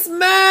 This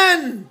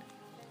man,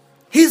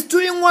 he's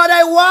doing what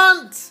I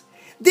want.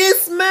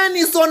 This man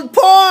is on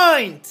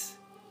point.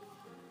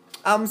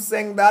 I'm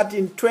saying that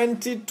in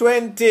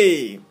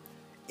 2020,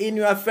 in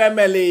your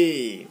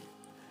family,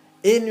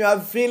 in your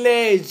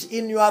village,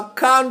 in your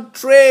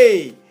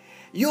country,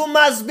 you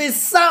must be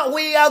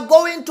we are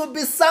going to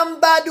be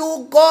somebody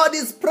who God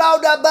is proud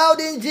about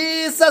in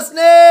Jesus'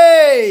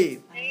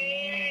 name.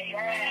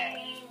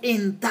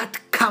 In that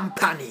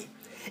company,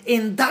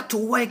 in that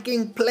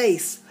working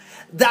place,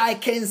 that I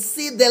can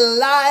see the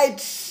light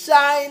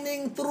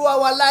shining through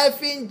our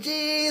life in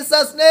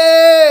Jesus'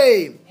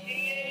 name.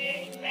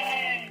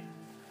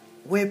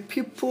 Where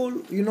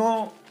people, you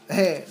know,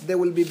 hey, they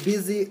will be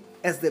busy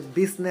as the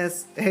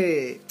business.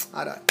 Hey,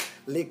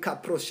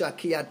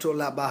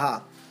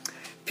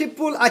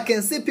 people, I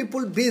can see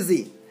people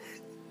busy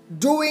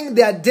doing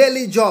their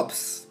daily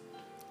jobs,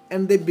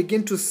 and they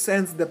begin to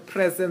sense the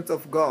presence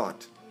of God.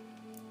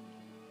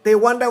 They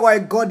wonder why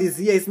God is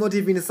here. It's not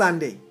even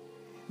Sunday.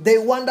 They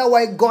wonder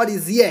why God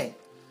is here.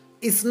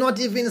 It's not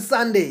even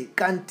Sunday.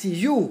 Can't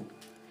you?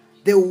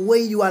 The way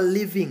you are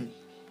living,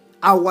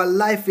 our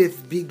life has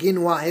begin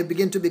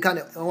to become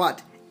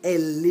what? A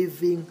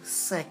living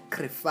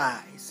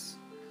sacrifice.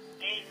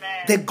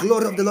 Amen. The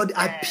glory of the Lord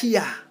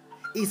appear.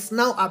 It's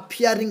now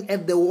appearing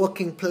at the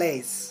working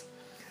place.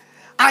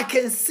 I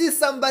can see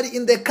somebody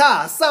in the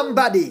car,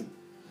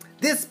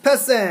 this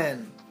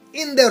person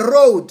in the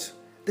road.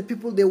 The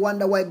people, they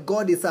wonder why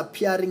God is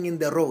appearing in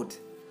the road.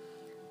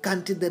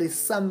 Can't there is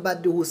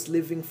somebody who's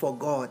living for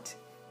God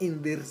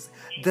in this,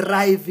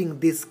 driving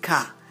this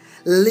car,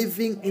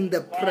 living in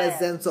the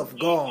presence of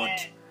God.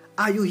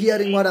 Are you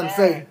hearing what I'm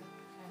saying?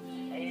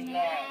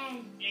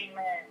 Amen.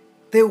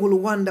 They will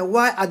wonder,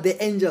 why are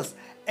the angels?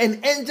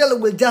 An angel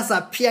will just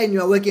appear in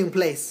your working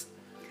place.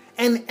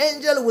 An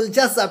angel will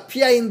just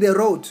appear in the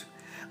road.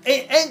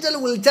 an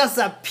angel will just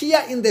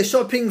appear in the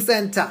shopping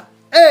center.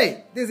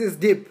 Hey, this is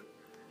deep.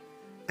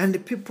 And the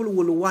people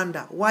will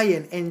wonder, why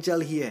an angel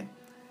here?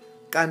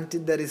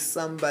 Can't there is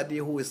somebody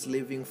who is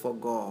living for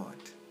God.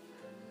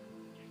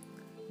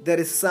 There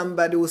is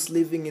somebody who is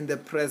living in the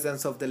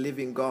presence of the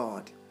living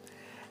God.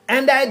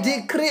 And I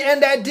decree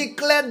and I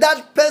declare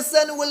that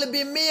person will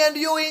be me and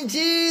you in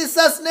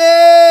Jesus'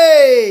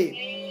 name.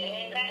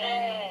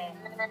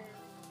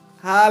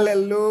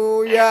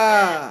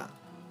 Hallelujah.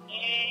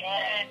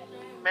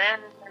 Amen.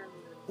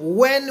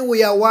 When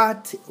we are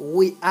what?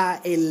 We are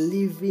a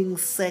living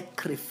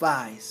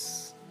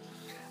sacrifice.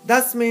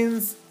 That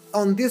means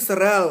on this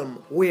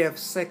realm we have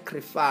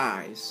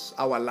sacrificed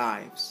our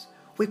lives.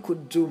 We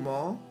could do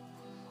more.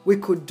 We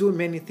could do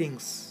many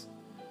things.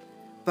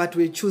 But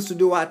we choose to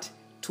do what?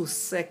 To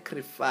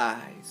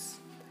sacrifice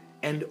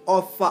and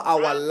offer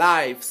our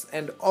lives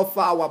and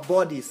offer our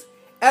bodies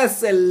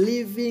as a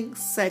living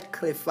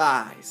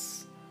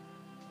sacrifice.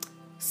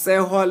 Say,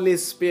 Holy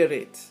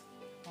Spirit,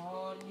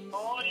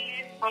 Holy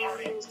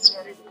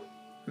Spirit,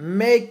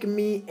 make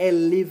me a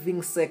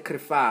living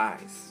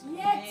sacrifice.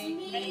 Let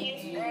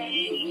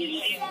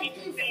me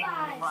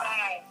sacrifice.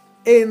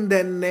 In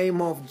the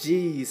name of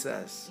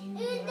Jesus. In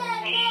the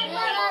name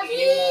of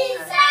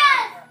Jesus.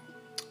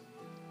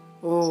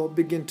 Oh,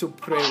 begin to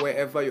pray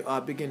wherever you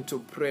are. Begin to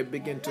pray.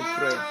 Begin to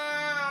pray.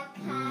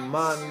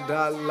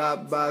 Mandala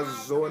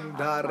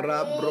bazonda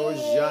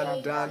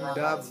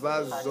rabrojandanda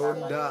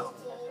vazonda.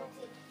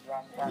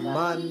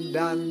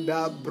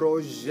 Mandanda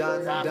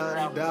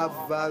brojandanda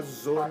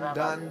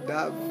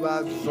vazondanda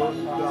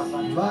vazonda.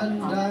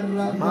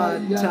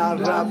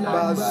 Mantara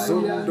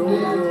bazondo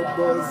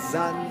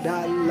robozanda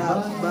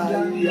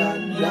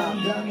labayanda.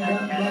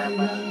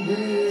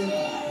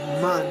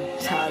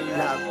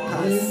 Mantala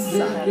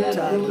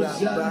pasantara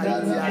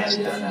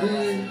bayanda.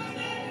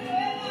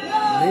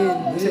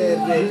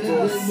 Menterebo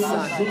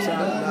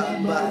santara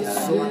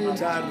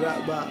basantara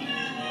ba.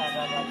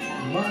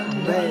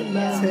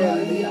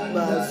 Menteli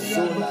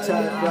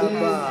basantara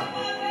ba.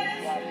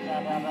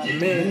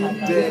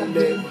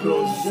 Mentele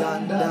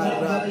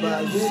brosandara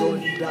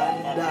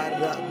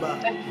basondandara ba.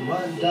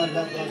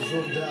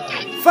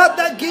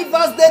 Father, give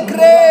us the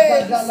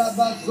grace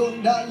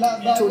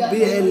to be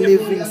a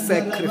living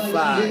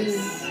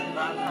sacrifice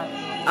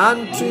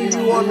unto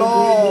you, O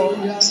Lord.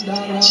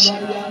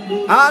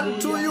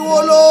 Unto you,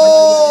 O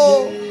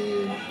Lord.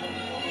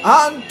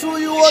 Unto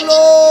you, O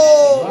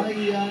Lord.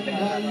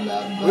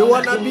 We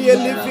want to be a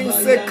living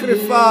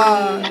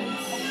sacrifice.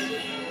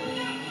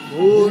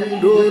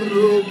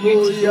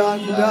 Undurubu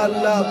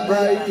yandala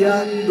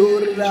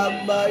bayandura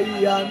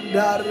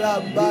bayandara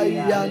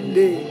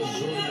bayande.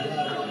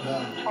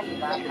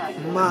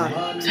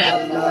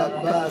 Matala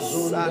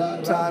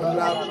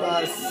basantara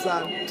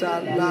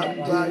basantara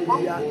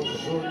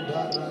bayande.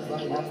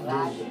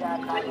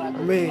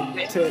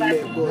 Mentele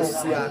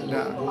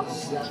bosianda.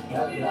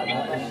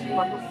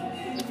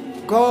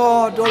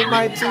 God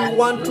Almighty, we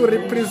want to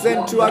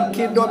represent your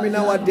kingdom in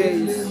our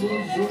days.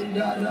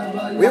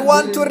 We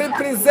want to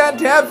represent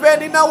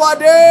heaven in our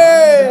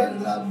days.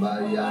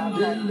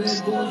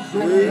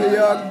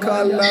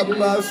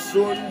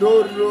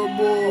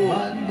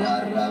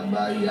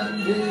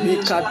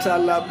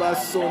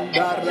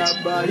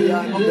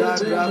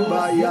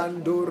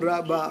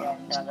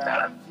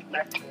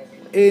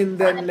 In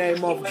the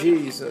name of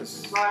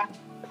Jesus.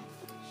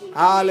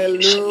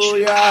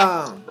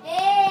 Hallelujah.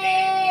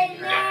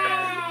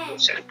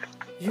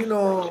 You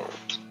know,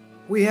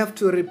 we have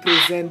to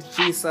represent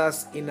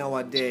Jesus in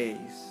our days.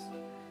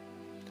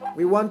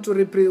 We have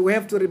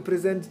to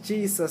represent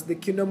Jesus, the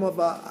kingdom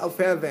of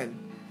heaven,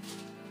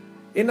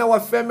 in our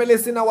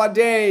families, in our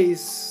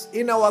days,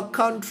 in our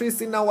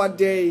countries, in our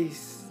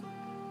days.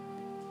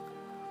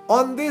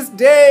 On these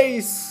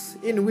days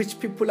in which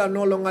people are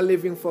no longer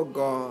living for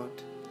God,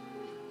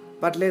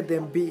 but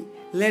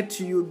let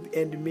you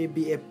and me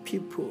be a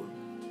people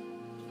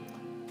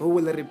who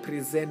will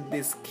represent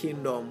this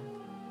kingdom.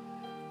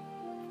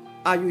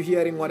 Are you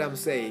hearing what I'm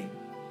saying?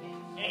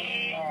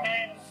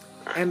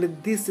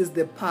 And this is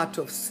the part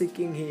of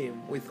seeking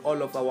Him with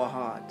all of our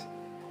heart.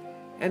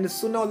 And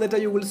sooner or later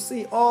you will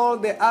see all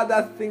the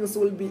other things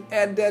will be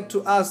added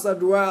to us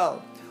as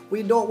well.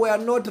 We are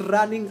not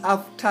running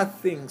after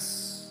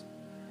things.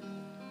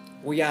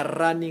 We are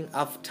running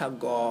after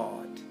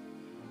God.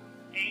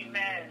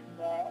 Amen.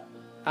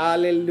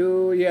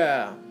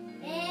 Hallelujah.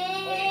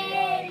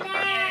 Amen.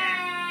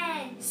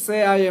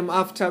 Say, I am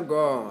after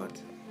God.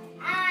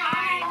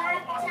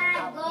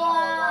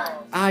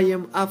 I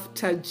am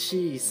after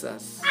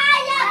Jesus.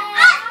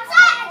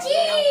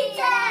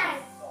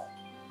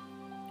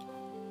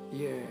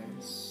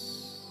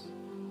 Yes.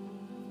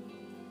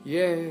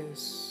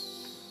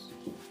 Yes.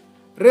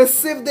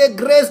 Receive the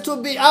grace to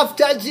be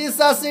after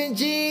Jesus in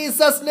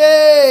Jesus'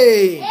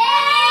 name.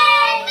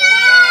 Amen.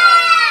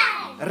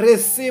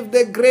 Receive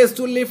the grace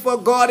to live for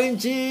God in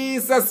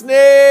Jesus'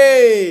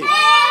 name.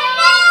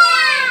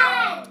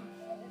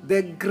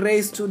 The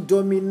grace to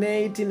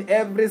dominate in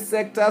every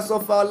sector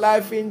of our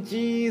life in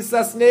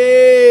Jesus'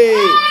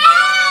 name.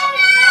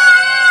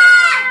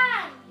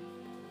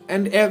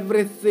 And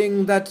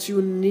everything that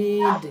you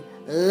need,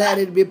 let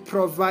it be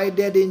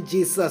provided in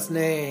Jesus'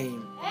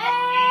 name.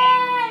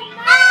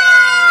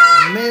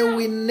 May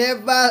we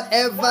never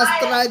ever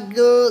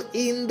struggle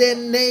in the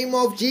name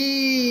of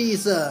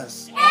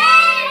Jesus.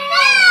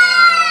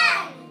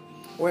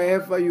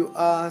 Wherever you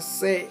are,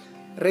 say,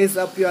 raise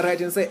up your right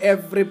and say,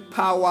 every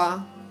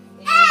power,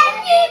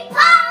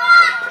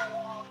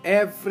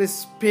 every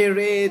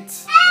spirit,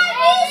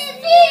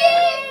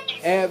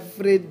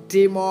 every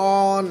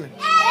demon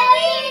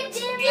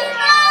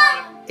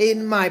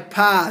in my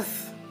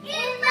path,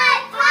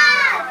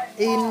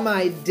 in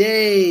my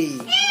day,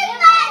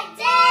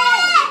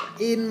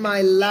 in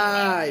my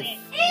life,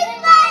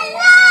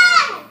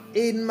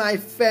 in my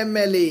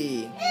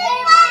family,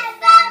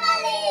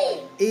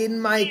 in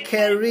my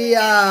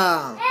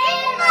career,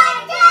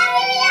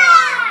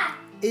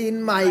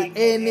 in my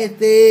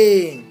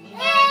anything,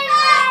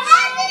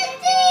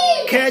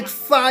 catch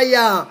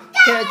fire,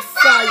 catch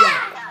fire,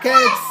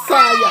 catch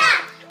fire,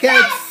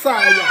 catch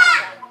fire,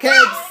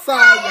 catch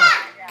fire,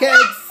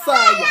 catch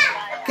fire,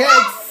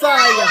 catch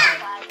fire,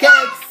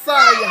 catch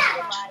fire,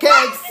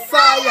 catch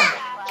fire,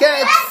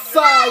 catch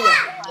fire.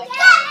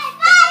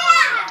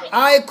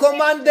 I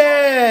command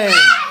them.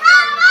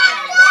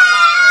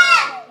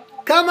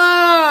 Come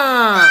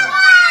on.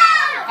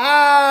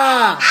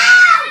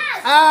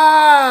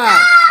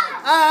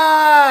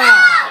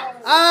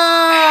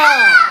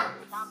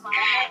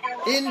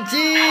 In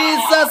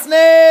Jesus'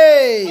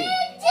 name.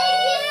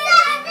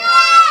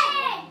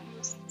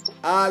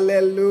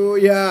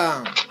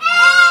 Hallelujah.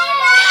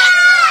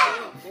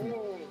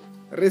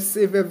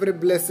 Receive every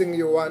blessing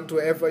you want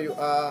wherever you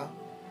are.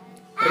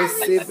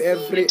 Receive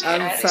every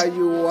answer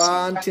you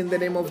want in the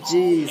name of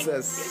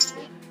Jesus.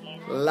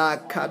 La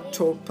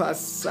katopa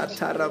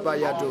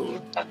satarabayado.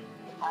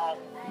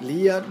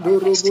 Lia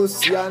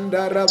durubus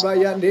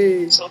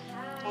yandarabayande.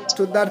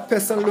 To that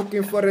person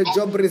looking for a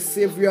job,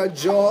 receive your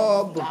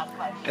job.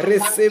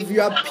 Receive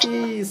your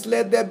peace.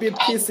 Let there be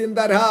peace in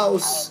that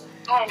house.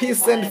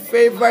 Peace and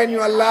favor in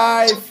your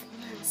life.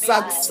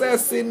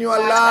 Success in your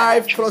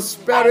life.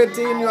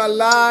 Prosperity in your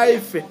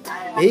life.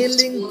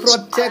 Healing,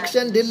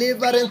 protection,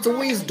 deliverance,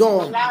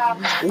 wisdom.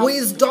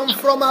 Wisdom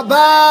from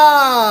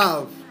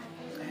above.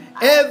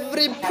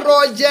 Every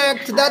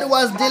project that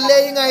was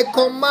delaying, I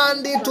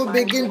command it to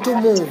begin to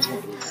move.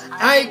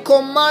 I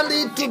command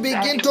it to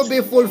begin to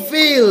be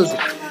fulfilled.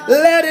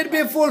 Let it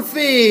be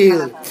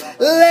fulfilled.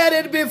 Let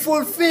it be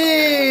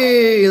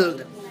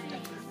fulfilled.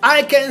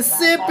 I can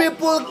see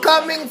people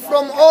coming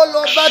from all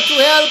over to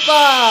help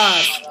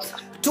us,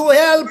 to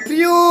help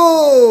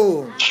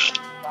you.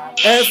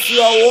 As you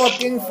are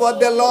walking for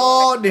the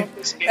Lord,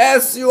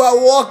 as you are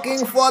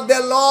walking for the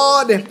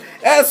Lord,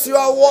 as you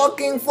are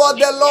walking for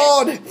the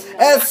Lord,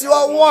 as you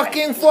are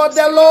walking for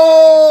the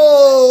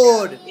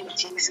Lord,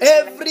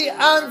 every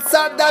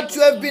answer that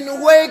you have been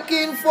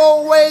waiting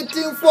for,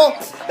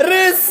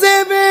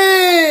 receive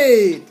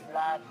it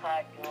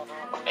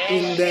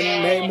in the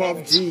name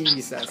of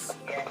Jesus.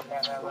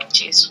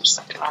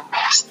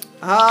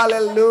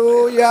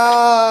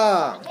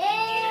 Hallelujah.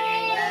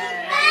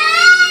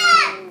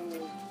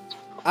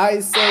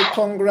 I say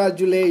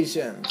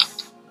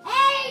congratulations.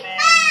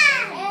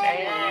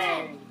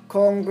 Amen.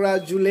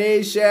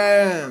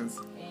 Congratulations.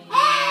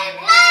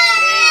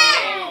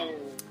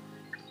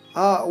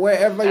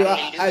 Wherever you are,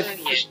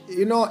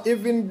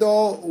 even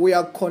though we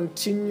are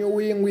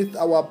continuing with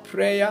our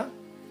prayer,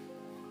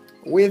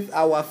 with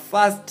our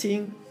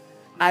fasting,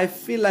 I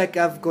feel like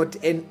I've got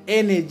an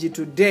energy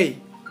today.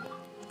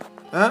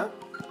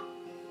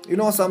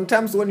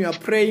 Sometimes when you are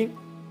praying,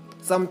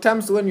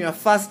 sometimes when you are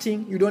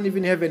fasting, you don't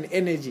even have an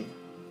energy.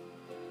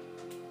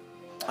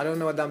 I don't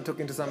know whether I'm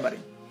talking to somebody.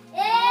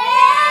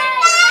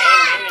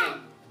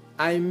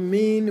 I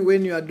mean,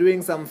 when you are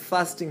doing some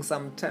fasting,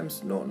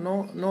 sometimes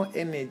no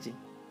energy,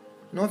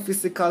 no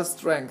physical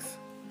strength.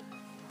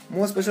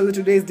 More especially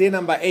today is day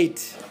number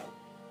 8.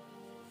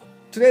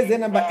 Today is day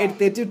number 8,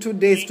 32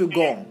 days to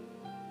go.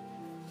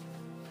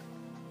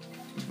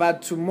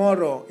 But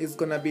tomorrow is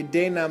going to be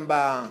day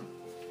number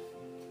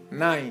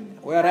 9.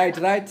 We're right?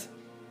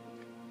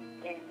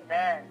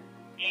 Amen.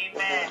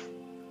 Amen.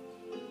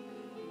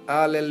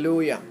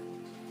 Hallelujah.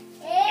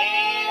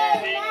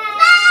 Amen.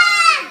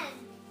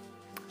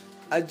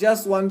 I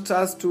just want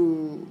us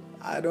to,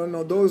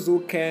 those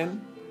who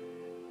can,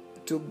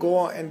 to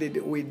go and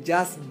we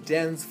just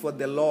dance for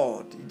the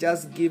Lord.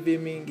 Just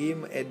giving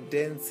him a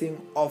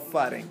dancing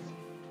offering.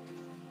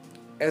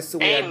 As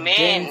we are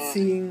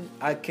dancing,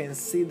 I can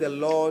see the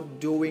Lord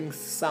doing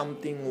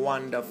something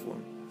wonderful,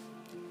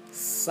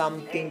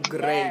 something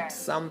great,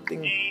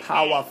 something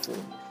powerful.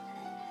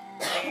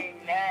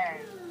 Amen.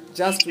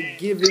 Just to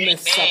give him a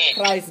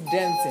surprise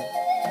dancing.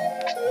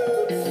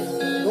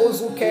 Those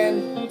who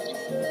can.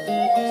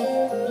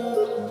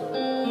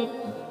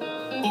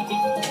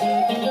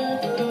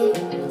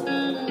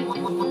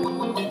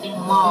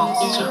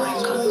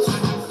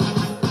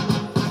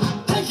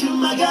 Thank you,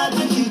 my God,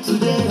 thank you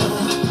today.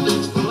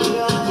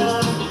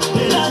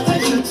 And I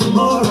thank you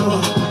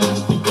tomorrow.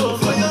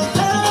 For your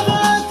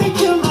love, thank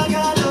you, my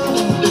God.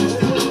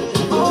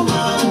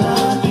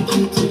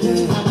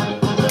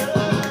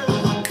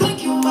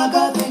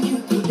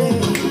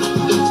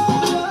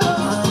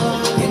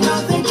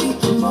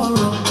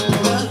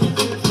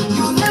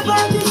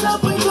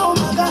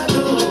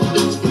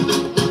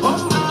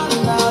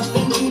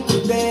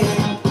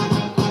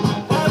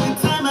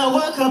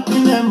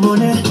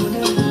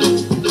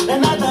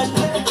 Another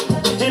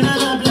day,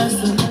 another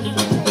blessing.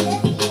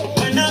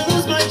 When I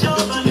lose my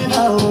job, I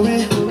never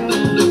worry.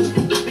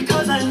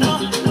 Because I know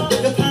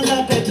the plans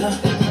are better.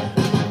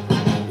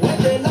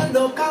 When the land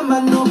don't come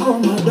and knock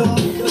on my door.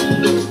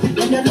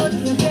 And they're not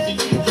today,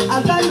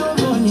 I got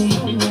no money.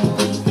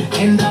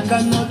 And I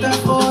cannot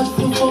afford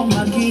food for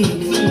my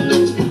kids.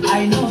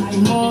 I know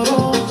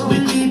tomorrow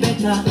will be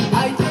better.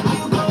 I thank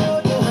you,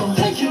 God.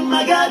 Thank you,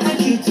 my God,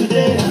 thank you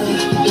today.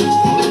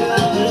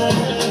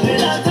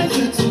 And I thank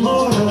you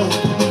tomorrow.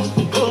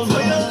 Oh,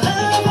 for your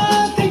love,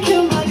 I thank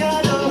you, my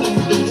God.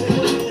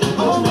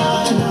 Oh,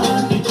 man,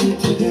 I thank you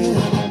today.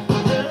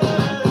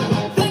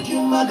 Thank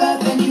you, my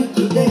God, thank you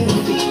today.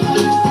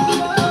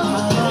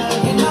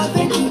 And I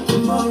thank you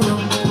tomorrow.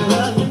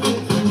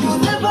 You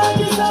never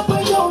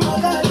disappoint, oh,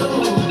 my God.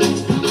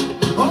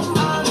 Oh,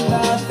 man,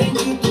 I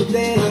thank you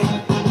today.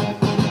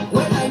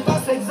 When I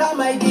pass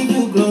exam, I give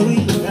you glory.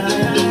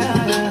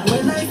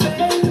 When I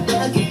fail,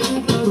 I give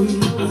you glory.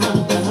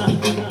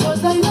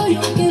 Cause I know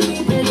you give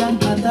me bread and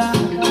butter.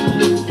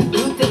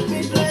 You take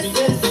me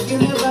places, you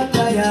never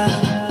tire.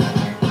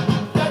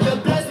 Got your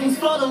blessings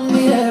follow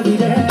me every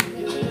day.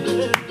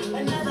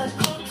 Another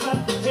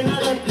contract,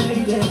 another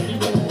payday.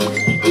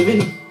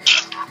 Even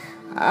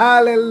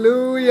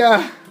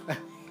Hallelujah.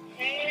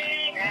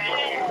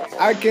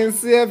 I can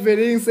see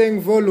Evelyn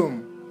saying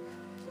volume.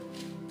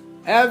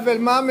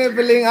 Mom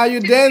Evelyn, are you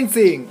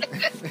dancing?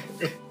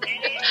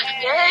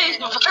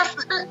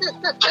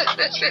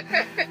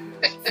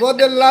 For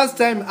the last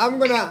time, I'm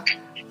gonna,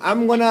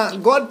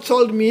 God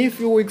told me a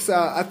few weeks,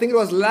 I think it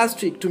was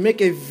last week, to make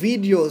a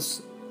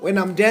videos when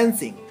I'm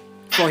dancing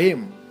for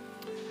him.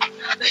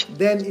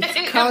 Then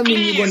it's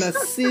coming, you're gonna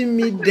see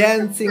me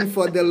dancing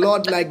for the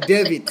Lord like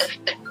David.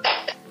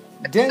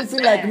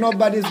 Dancing like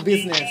nobody's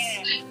business.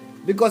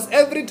 Because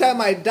every time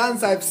I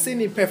dance, I've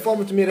seen him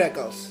perform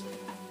miracles.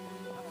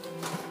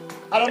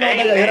 I don't know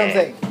whether you hear what I'm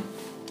saying.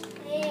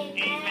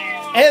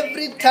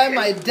 Every time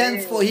I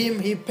dance for him,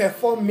 he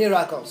performed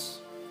miracles.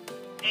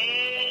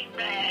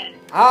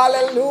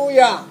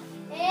 Hallelujah.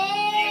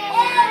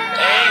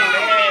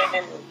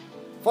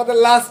 For the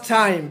last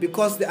time,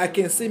 because I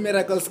can see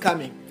miracles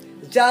coming.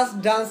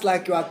 Just dance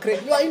like you are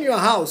crazy. You are in your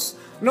house.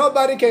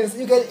 Nobody can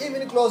see. You can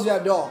even close your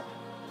door.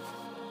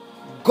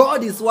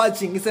 God is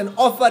watching. It's an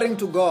offering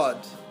to God.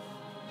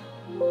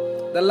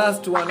 The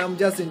last one, I'm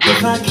just enjoying.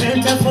 if I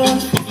can't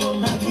afford for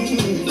my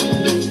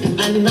kids,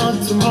 and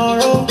not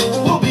tomorrow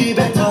will be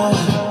better.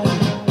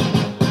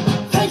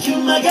 Thank you,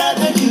 my God,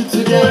 thank you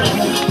today.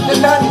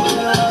 And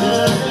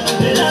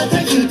I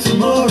thank you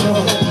tomorrow.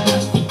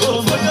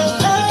 Oh, for your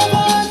love,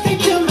 I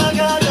thank you, my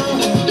God.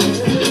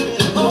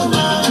 Oh,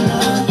 man,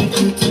 I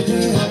thank you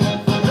today.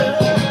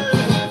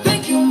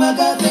 Thank you, my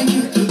God, thank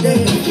you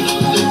today.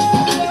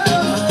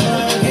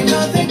 And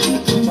I thank you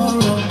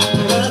tomorrow.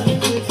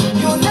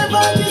 You'll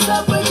never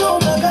disappoint, oh,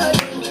 my God.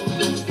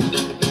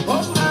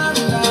 Oh,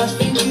 man, I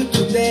thank you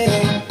today.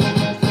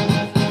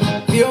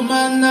 Your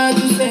man, I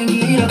do thank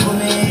you for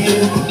me.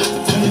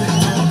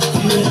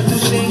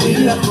 Thank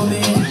you for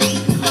me.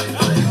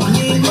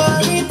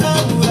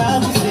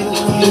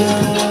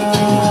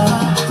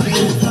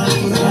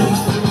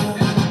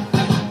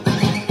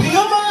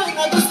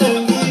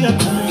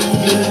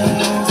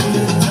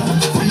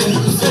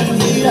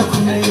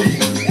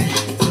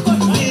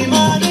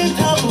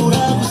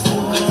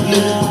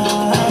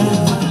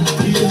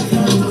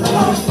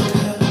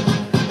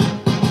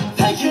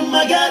 Thank you,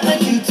 my God,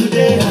 thank you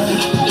today.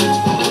 And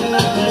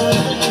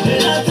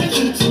I thank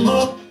you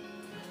tomorrow.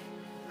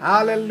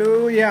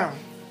 Hallelujah.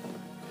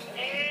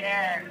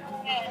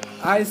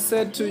 I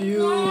said to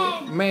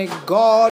you, may God